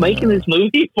 who are you making this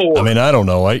movie for? I mean, I don't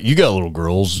know. You got little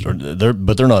girls, but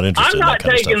they're not interested. I'm not in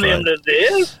that taking kind of them to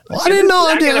this. Well, I didn't know.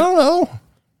 I don't know.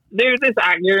 Dude,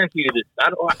 I guarantee you this.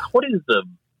 What is the?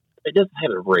 It doesn't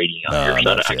have a rating on here,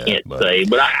 so I can't say.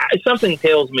 But something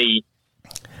tells me,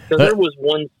 because there was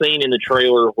one scene in the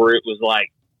trailer where it was like,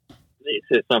 it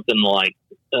said something like,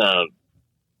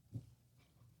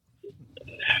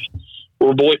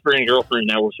 we're boyfriend and girlfriend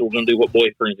now, so we're going to do what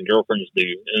boyfriends and girlfriends do.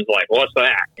 And it's like, what's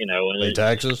that? And pay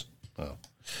taxes? Oh.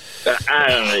 I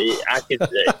don't know. I could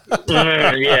say,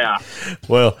 yeah.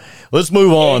 Well, let's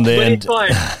move on then. But it's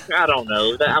like, I don't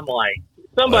know. I'm like,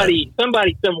 somebody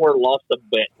somewhere lost a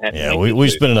bet. Yeah, we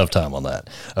spent enough time on that.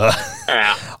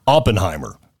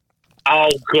 Oppenheimer. Oh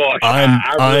gosh,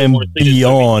 I'm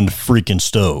beyond freaking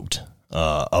stoked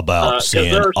about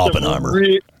seeing Oppenheimer.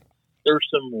 There's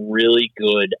some really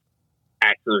good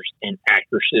actors and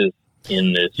actresses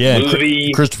in this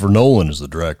movie. Christopher Nolan is the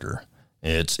director.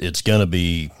 It's gonna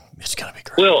be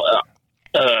great. Well,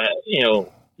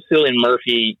 Cillian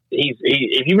Murphy.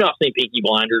 If you've not seen Peaky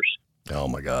Blinders, oh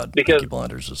my God, because Peaky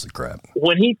Blinders is the crap.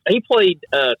 When he played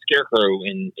Scarecrow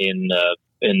in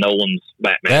Nolan's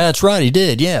Batman. That's right, he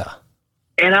did. Yeah,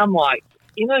 and I'm like,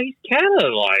 he's kind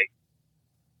of like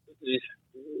this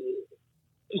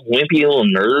wimpy little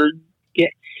nerd. Yeah.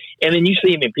 And then you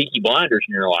see him in Peaky Blinders,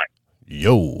 and you're like,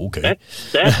 "Yo, okay,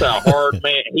 that's a hard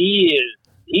man."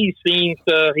 He's seen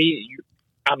stuff. He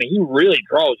really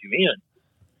draws you in.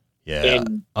 Yeah,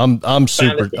 and I'm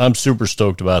super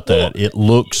stoked about that. It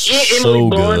looks so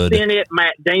good. In it,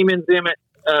 Matt Damon's in it.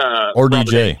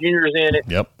 RDJ Jr.'s in it.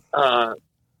 Yep.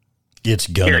 It's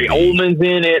gonna Gary Oldman's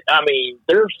in it. I mean,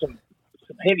 there's some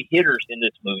heavy hitters in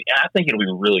this movie. I think it'll be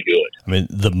really good. I mean,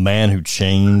 the man who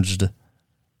changed.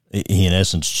 He, in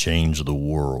essence, changed the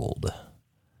world.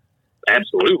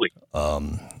 Absolutely.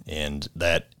 And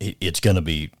that it's gonna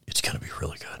be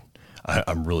really good.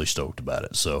 I'm really stoked about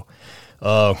it. So,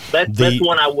 that's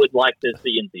one I would like to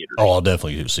see in theaters. Oh, I'll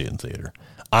definitely see it in theater.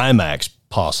 IMAX,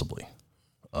 possibly.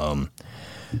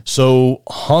 So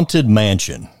Haunted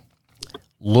Mansion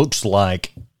looks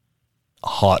like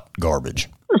hot garbage.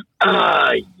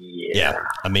 Yeah.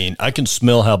 I mean, I can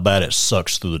smell how bad it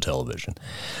sucks through the television.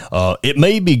 It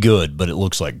may be good, but it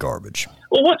looks like garbage.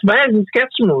 Well, what's bad is it's got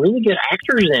some really good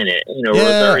actors in it.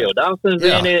 Rosario Dawson's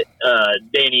in it.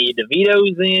 Danny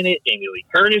DeVito's in it. Jamie Lee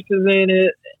Curtis is in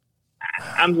it.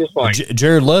 I'm just like...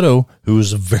 Jared Leto, who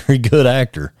is a very good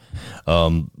actor.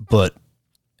 But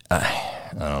I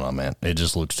don't know, man. It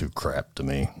just looks too crap to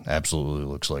me. Absolutely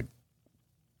looks like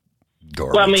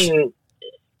garbage. Well, I mean...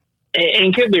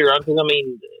 And could be wrong, because, I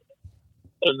mean,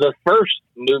 the first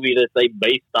movie that they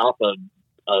based off of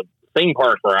a theme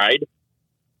park ride,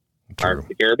 Pirates of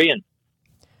the Caribbean.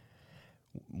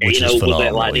 Which is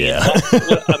phenomenal, yeah.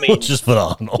 I mean, which is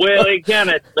phenomenal. Well, it kind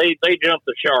of, they jumped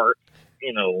the shark,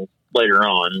 later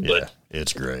on. But, yeah,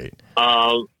 it's great.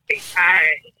 I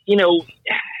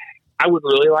would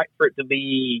really like for it to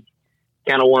be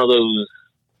kind of one of those,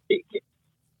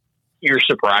 you're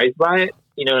surprised by it.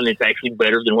 And it's actually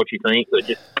better than what you think.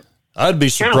 But I'd be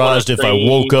surprised if I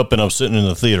woke up and I'm sitting in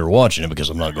the theater watching it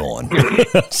because I'm not going.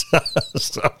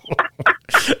 So,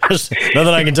 there's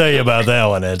nothing I can tell you about that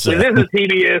one. Is this a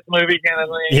TBS movie kind of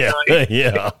thing?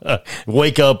 Yeah.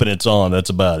 Wake up and it's on.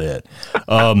 That's about it.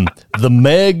 The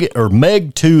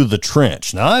Meg 2, The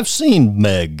Trench. Now, I've seen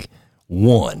Meg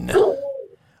 1,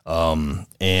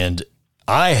 and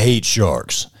I hate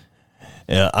sharks.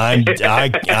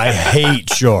 I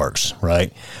hate sharks,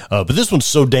 right? But this one's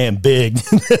so damn big,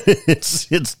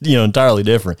 it's entirely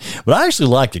different. But I actually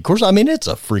liked it. Of course, I mean it's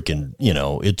a freaking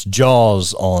it's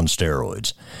Jaws on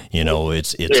steroids.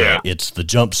 It's the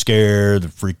jump scare, the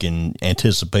freaking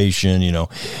anticipation,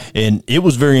 and it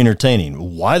was very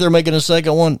entertaining. Why they're making a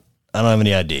second one, I don't have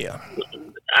any idea.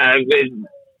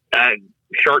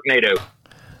 Sharknado.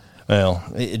 Well,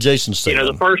 Jason Statham.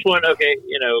 The first one, okay,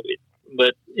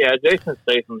 but yeah, Jason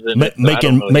Statham's in it.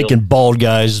 Making bald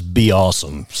guys be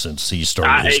awesome since he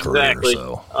started his career.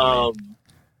 So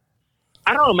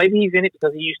I don't know. Maybe he's in it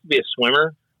because he used to be a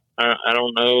swimmer. I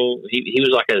don't know. He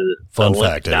was like a fun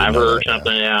fact diver or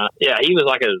something. Yeah, he was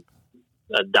like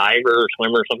a diver or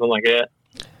swimmer or something like that.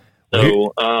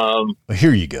 So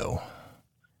here you go.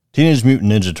 Teenage Mutant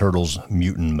Ninja Turtles: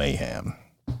 Mutant Mayhem.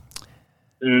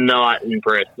 Not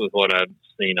impressed with what I've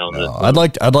seen on this.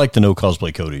 I'd like to know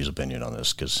Cosplay Cody's opinion on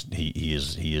this because he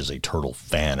is a turtle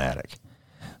fanatic.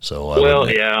 So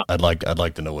I'd like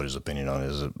to know what his opinion on it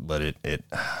is. But it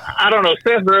I don't know.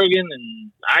 Seth Rogen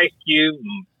and Ice Cube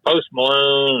and Post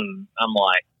Malone. I'm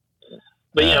like,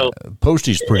 but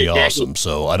Posty's pretty awesome.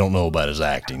 So I don't know about his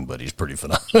acting, but he's pretty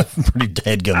phenomenal, pretty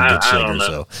dadgum good singer.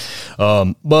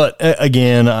 So, but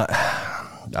again,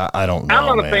 I don't know.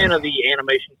 I'm not a fan of the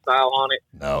animation style on it.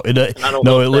 No,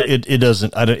 it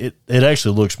doesn't. It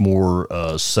actually looks more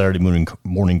Saturday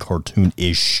morning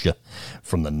cartoon-ish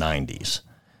from the 90s,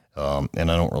 and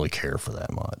I don't really care for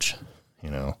that much.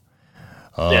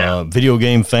 Video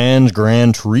game fans,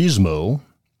 Gran Turismo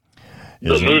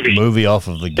is a movie off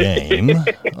of the game.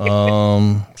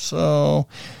 So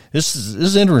this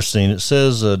is interesting. It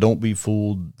says, don't be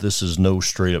fooled. This is no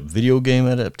straight up video game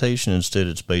adaptation. Instead,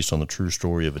 it's based on the true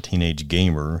story of a teenage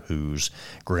gamer whose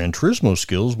Gran Turismo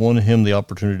skills won him the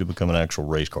opportunity to become an actual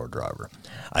race car driver.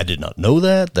 I did not know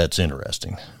that. That's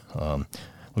interesting.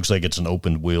 Looks like it's an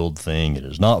open-wheeled thing. It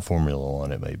is not Formula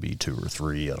One. It may be 2 or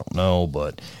 3. I don't know,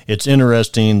 but it's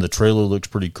interesting. The trailer looks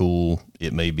pretty cool.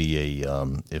 It may be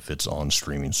if it's on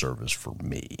streaming service for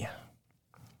me.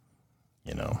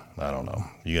 I don't know.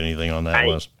 You got anything on that,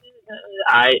 Wes?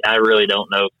 I really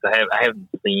don't know. I haven't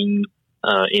seen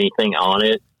anything on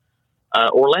it.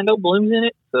 Orlando Bloom's in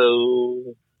it,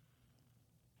 so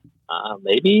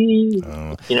maybe it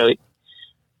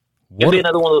could be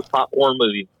another one of those popcorn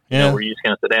movies. Yeah. Where you just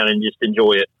kind of sit down and just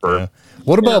enjoy it.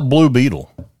 What about Blue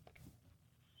Beetle?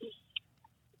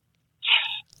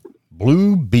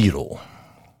 Blue Beetle.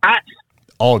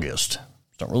 August.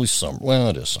 It's not really summer. Well,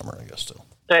 it is summer, I guess, still.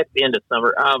 At the end of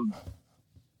summer. I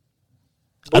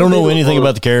don't know anything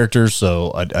about the characters,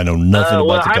 so I know nothing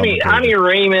about the comic. Jaime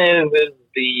Reyes is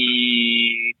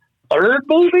the third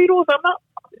Blue Beetle,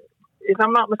 if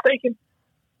I'm not mistaken.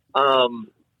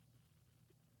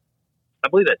 I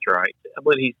believe that's right. I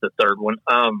believe he's the third one.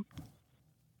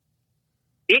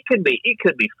 It could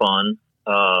be fun.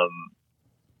 I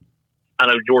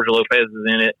know Georgia Lopez is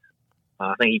in it.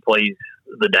 I think he plays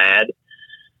the dad.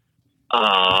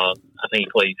 I think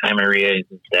he plays Jaime Reyes'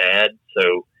 dad.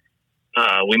 So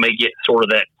we may get sort of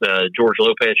that George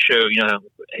Lopez show.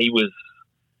 He was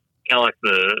kind of like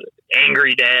the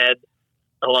angry dad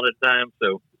a lot of the time.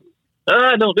 So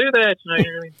don't do that.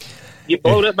 Get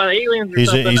blown up by the aliens or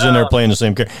something. He's in there playing the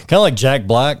same character. Kind of like Jack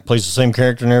Black plays the same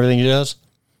character and everything he does.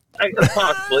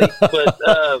 Possibly. But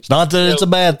it's not that it's a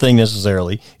bad thing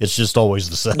necessarily. It's just always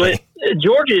the same. But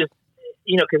George is,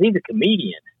 because he's a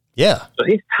comedian. Yeah. So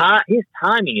his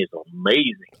timing is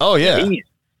amazing. Oh, yeah. He's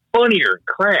funnier than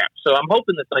crap. So I'm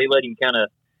hoping that they let him kind of,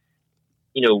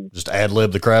 just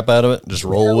ad-lib the crap out of it, just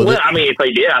roll with it. I mean, if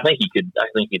they did, I think he could. I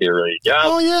think he did a really good job.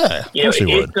 Oh yeah, it's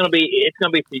going to be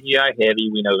CGI heavy.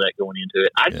 We know that going into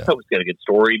it. I just hope it's got a good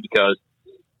story because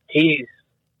he's,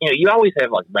 you always have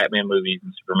like Batman movies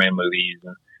and Superman movies,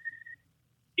 and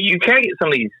you kind of get some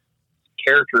of these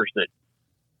characters that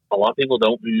a lot of people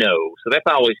don't know. So that's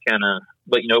always kind of,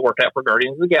 but it worked out for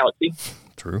Guardians of the Galaxy.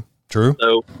 True.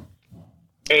 So,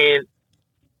 and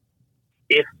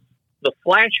if the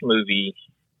Flash movie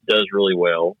does really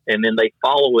well, and then they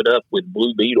follow it up with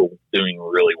Blue Beetle doing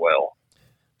really well,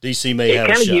 DC may have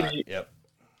a shot.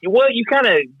 Well, you kind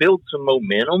of build some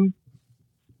momentum,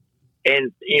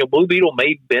 and Blue Beetle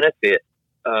may benefit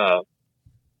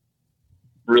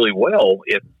really well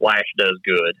if Flash does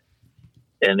good,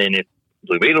 and then if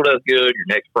Blue Beetle does good, your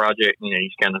next project, you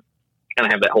just kind of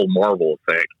have that whole Marvel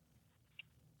effect.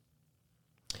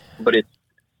 But it's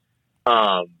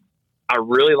I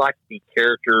really like the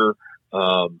character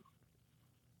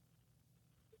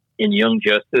in Young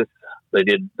Justice. They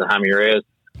did the Jaime Reyes,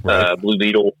 Blue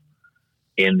Beetle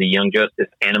in the Young Justice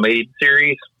animated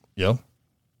series. Yeah.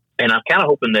 And I'm kind of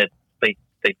hoping that they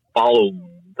they follow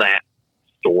that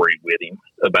story with him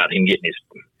about him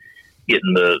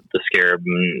getting the scarab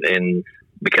and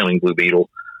becoming Blue Beetle.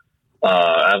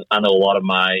 I know a lot of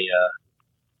my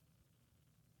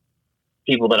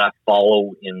people that I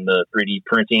follow in the 3D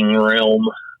printing realm.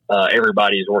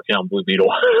 Everybody's working on Blue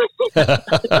Beetle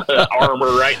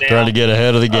armor right now. Trying to get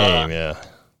ahead of the game, yeah.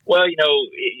 Well,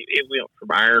 it went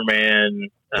from Iron Man,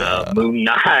 Moon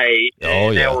Knight,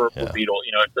 and now we're Blue Beetle.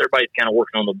 Everybody's kind of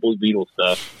working on the Blue Beetle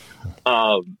stuff.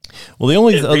 Well, the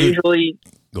only visually,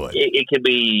 go ahead. It can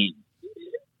be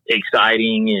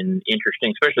exciting and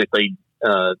interesting, especially if they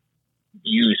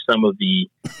use some of the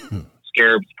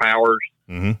Scarab's powers.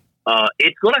 Mm-hmm. I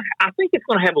think it's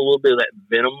gonna have a little bit of that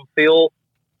Venom feel.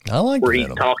 I like where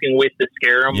Venom. he's talking with the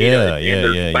Scarab,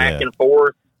 back and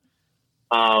forth.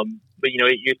 But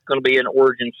it's going to be an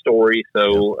origin story,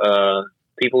 so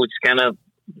people just kind of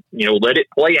let it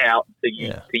play out till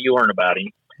you learn about him.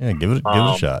 Yeah, give it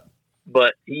a shot.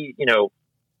 But he, and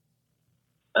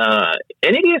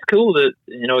it is cool that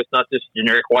it's not this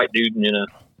generic white dude in a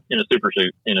super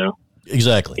suit.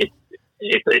 Exactly.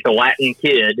 It's a Latin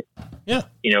kid. Yeah.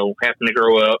 Having to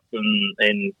grow up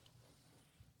and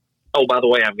oh, by the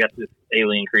way, I've got this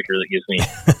alien creature that gives me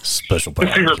special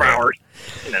powers. Superpowers.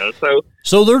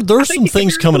 So there's some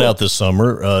things coming out this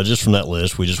summer, just from that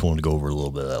list. We just wanted to go over a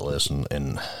little bit of that list,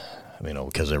 and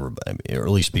because everybody, or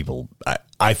at least people,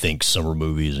 I think summer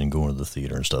movies and going to the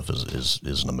theater and stuff is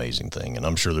an amazing thing, and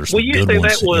I'm sure there's some good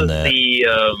ones in that.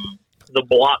 The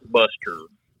blockbuster.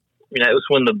 That was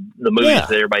when the movies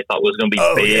that everybody thought was going to be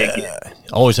big. Yeah.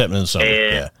 Always happening in the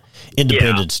summer.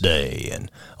 Independence Day and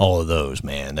all of those,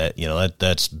 man.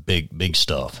 That's big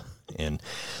stuff. And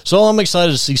so I'm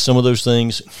excited to see some of those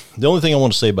things. The only thing I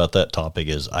want to say about that topic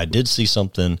is I did see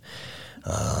something,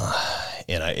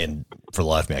 and for the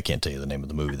life of me, I can't tell you the name of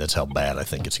the movie. That's how bad I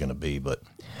think it's going to be. But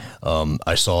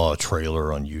I saw a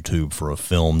trailer on YouTube for a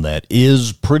film that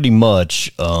is pretty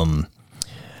much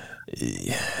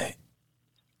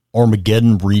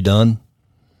Armageddon redone.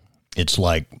 It's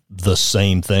like the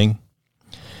same thing.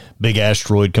 Big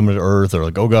asteroid coming to Earth. They're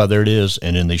like, oh God, there it is.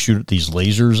 And then they shoot these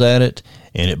lasers at it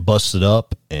and it busts it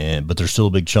up. But there's still a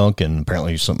big chunk, and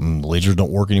apparently the lasers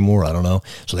don't work anymore. I don't know.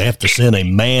 So they have to send a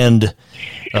manned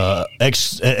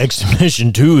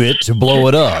expedition to it to blow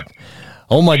it up.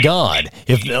 Oh my God.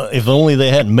 If only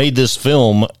they hadn't made this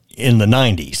film in the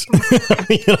 90s,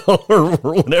 or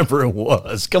whatever it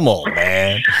was. Come on,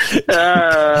 man.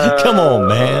 Come on,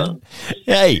 man.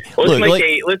 Hey,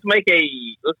 let's make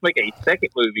a second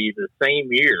movie the same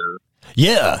year.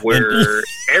 Yeah, where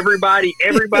everybody,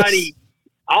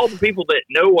 all the people that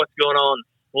know what's going on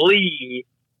flee,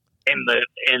 and the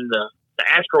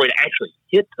asteroid actually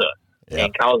hits us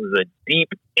and causes a deep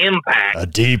impact. A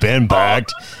deep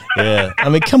impact. Yeah,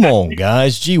 come on,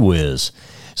 guys. Gee whiz.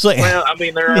 Like, well,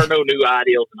 there are no new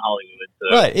ideals in Hollywood. So,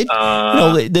 right.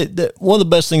 One of the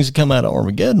best things that come out of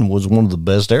Armageddon was one of the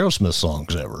best Aerosmith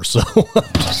songs ever. So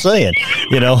I'm just saying,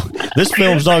 this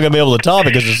film's not going to be able to top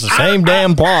it because it's the same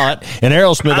damn plot. And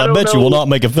Aerosmith, I bet you, will not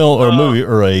make a film or a movie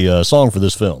or a song for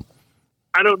this film.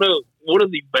 I don't know. One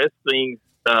of the best things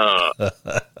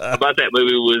about that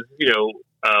movie was,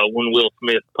 when Will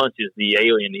Smith punches the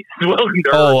alien, he's welcome to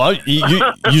Earth.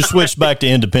 You switched back to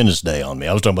Independence Day on me.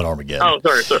 I was talking about Armageddon.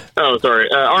 Oh, sorry.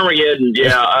 Armageddon,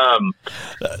 yeah.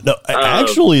 No,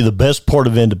 actually, the best part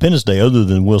of Independence Day, other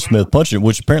than Will Smith punching,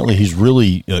 which apparently he's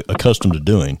really accustomed to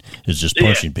doing, is just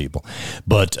punching people.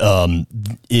 But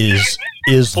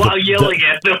is while yelling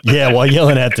at them. Yeah, while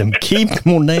yelling at them. Keep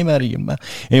your name out of your mouth.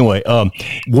 Anyway,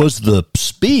 was the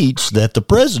speech that the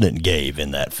president gave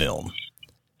in that film.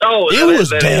 Oh, it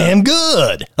was damn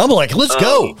good. I'm like, let's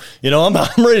go.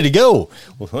 I'm ready to go.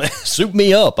 Suit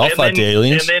me up. I'll fight the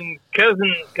aliens. And then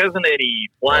cousin Eddie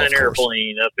flying an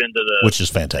airplane up into the which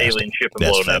is fantastic. Alien ship and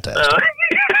blowing up.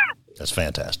 That's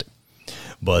fantastic.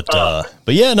 But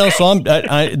yeah, no. So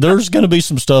there's going to be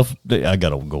some stuff. I got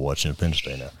to go watch Independence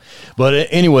Day now. But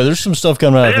anyway, there's some stuff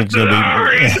coming out. I think it's going to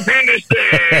be Independence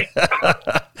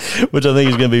Day, which I think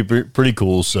is going to be pretty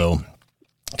cool. So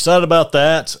excited about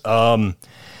that.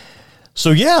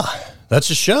 So yeah, that's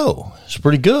a show. It's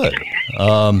pretty good.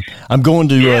 I'm going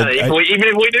to. Even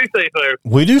if we do say so,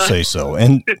 we do say so,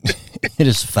 and it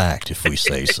is fact if we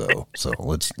say so. So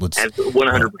let's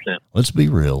 100%. Let's be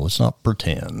real. Let's not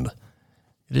pretend.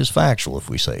 It is factual if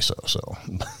we say so. So,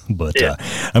 but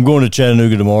I'm going to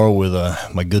Chattanooga tomorrow with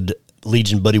my good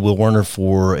Legion buddy Will Werner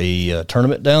for a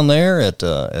tournament down there at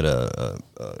a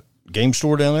game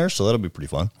store down there. So that'll be pretty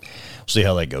fun. See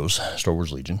how that goes. Star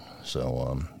Wars Legion.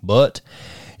 So, but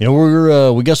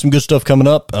we got some good stuff coming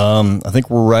up. I think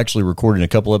we're actually recording a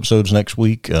couple episodes next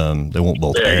week. They won't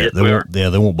both air.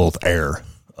 They won't both air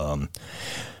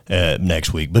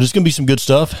next week, but it's going to be some good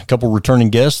stuff. A couple returning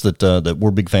guests that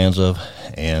we're big fans of,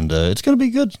 and it's going to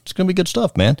be good. It's going to be good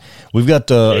stuff, man. We've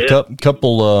got a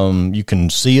couple. You can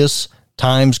see us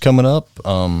times coming up. We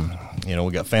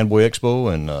got Fanboy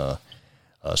Expo and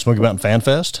Smoky Mountain Fan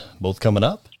Fest both coming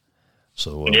up.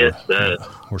 So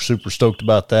we're super stoked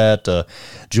about that.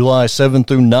 July 7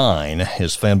 through 9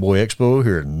 is Fanboy Expo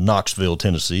here in Knoxville,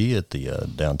 Tennessee at the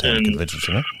Downtown Convention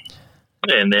Center.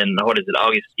 And then, August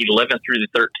 11th through the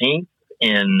 13th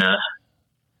in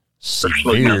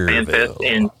Sevierville. Fan Fest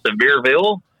in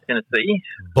Sevierville, Tennessee.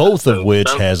 Both of which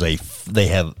they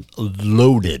have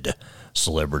loaded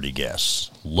celebrity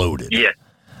guests. Loaded. Yeah.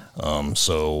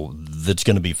 So that's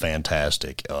going to be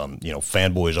fantastic.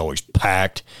 Fanboy is always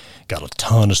packed. Got a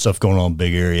ton of stuff going on,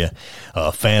 big area.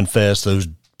 Fan Fest, those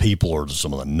people are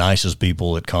some of the nicest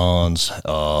people at cons.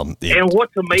 And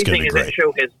what's amazing is that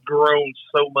show has grown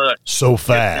so much. So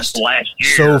fast. Last year.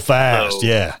 So fast.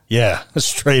 So. Yeah.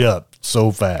 Straight up.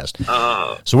 So fast.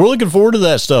 So we're looking forward to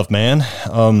that stuff, man.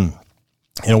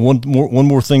 One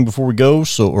more thing before we go,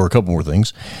 or a couple more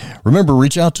things. Remember,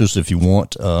 reach out to us if you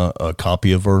want a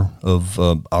copy of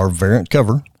our variant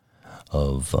cover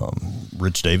of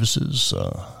Rich Davis's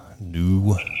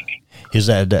his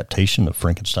adaptation of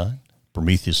Frankenstein,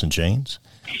 Prometheus in Chains.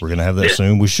 We're gonna have that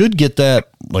soon. We should get that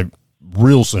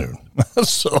real soon.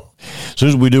 So as soon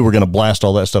as we do, we're gonna blast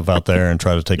all that stuff out there and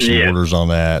try to take some orders on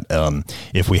that.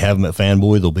 If we have them at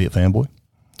Fanboy, they'll be at Fanboy.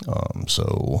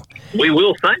 So we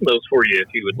will sign those for you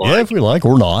if you would like. Yeah, if we like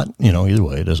or not, either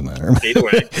way, it doesn't matter. Either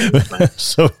way,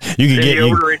 so you can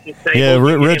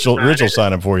Rich will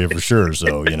sign them for you for sure.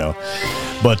 So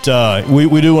but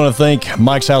we do want to thank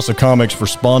Mike's House of Comics for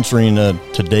sponsoring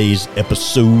today's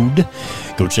episode.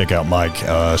 Go check out Mike,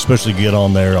 especially get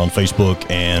on there on Facebook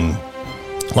and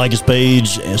like his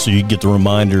page, so you can get the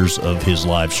reminders of his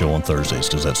live show on Thursdays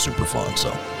because that's super fun.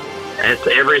 So. That's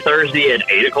every Thursday at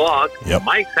 8 o'clock. Yep.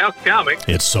 Mike's House Comics.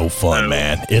 It's so fun,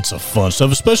 man. It's a fun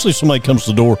stuff, especially if somebody comes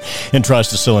to the door and tries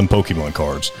to sell him Pokemon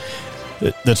cards.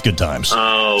 That's good times.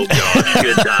 Oh, gosh,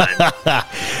 good times.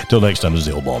 Till next time, this is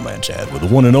the Old Ball Man Chad with the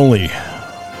one and only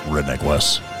Redneck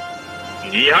Wes.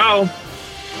 Yo.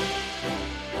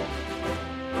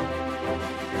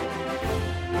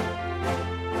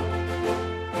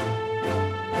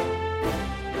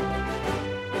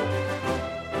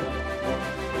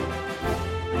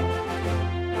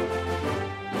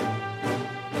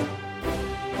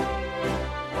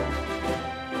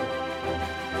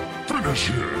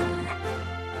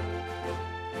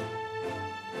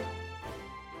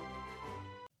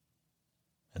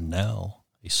 And now,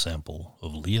 a sample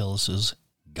of Lee Ellis's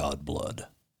God Blood.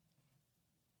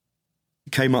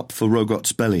 Came up for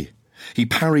Rogot's belly. He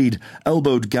parried,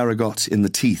 elbowed Garagot in the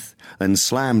teeth, then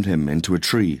slammed him into a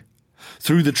tree.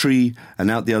 Through the tree, and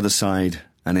out the other side,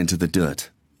 and into the dirt.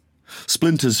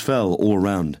 Splinters fell all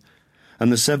round,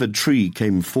 and the severed tree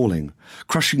came falling,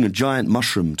 crushing a giant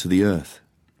mushroom to the earth.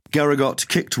 Garagot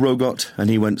kicked Rogot, and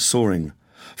he went soaring,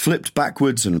 flipped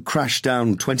backwards and crashed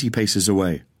down 20 paces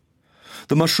away.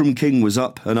 The Mushroom King was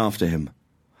up and after him.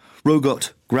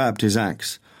 Rogot grabbed his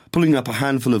axe, pulling up a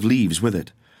handful of leaves with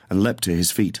it, and leapt to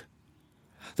his feet.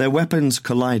 Their weapons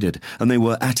collided, and they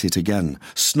were at it again,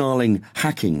 snarling,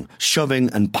 hacking, shoving,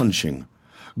 and punching,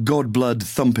 god blood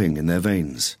thumping in their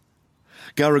veins.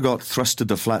 Garagot thrusted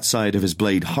the flat side of his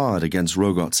blade hard against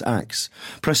Rogot's axe,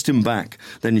 pressed him back,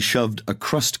 then shoved a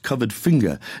crust-covered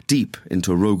finger deep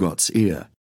into Rogot's ear.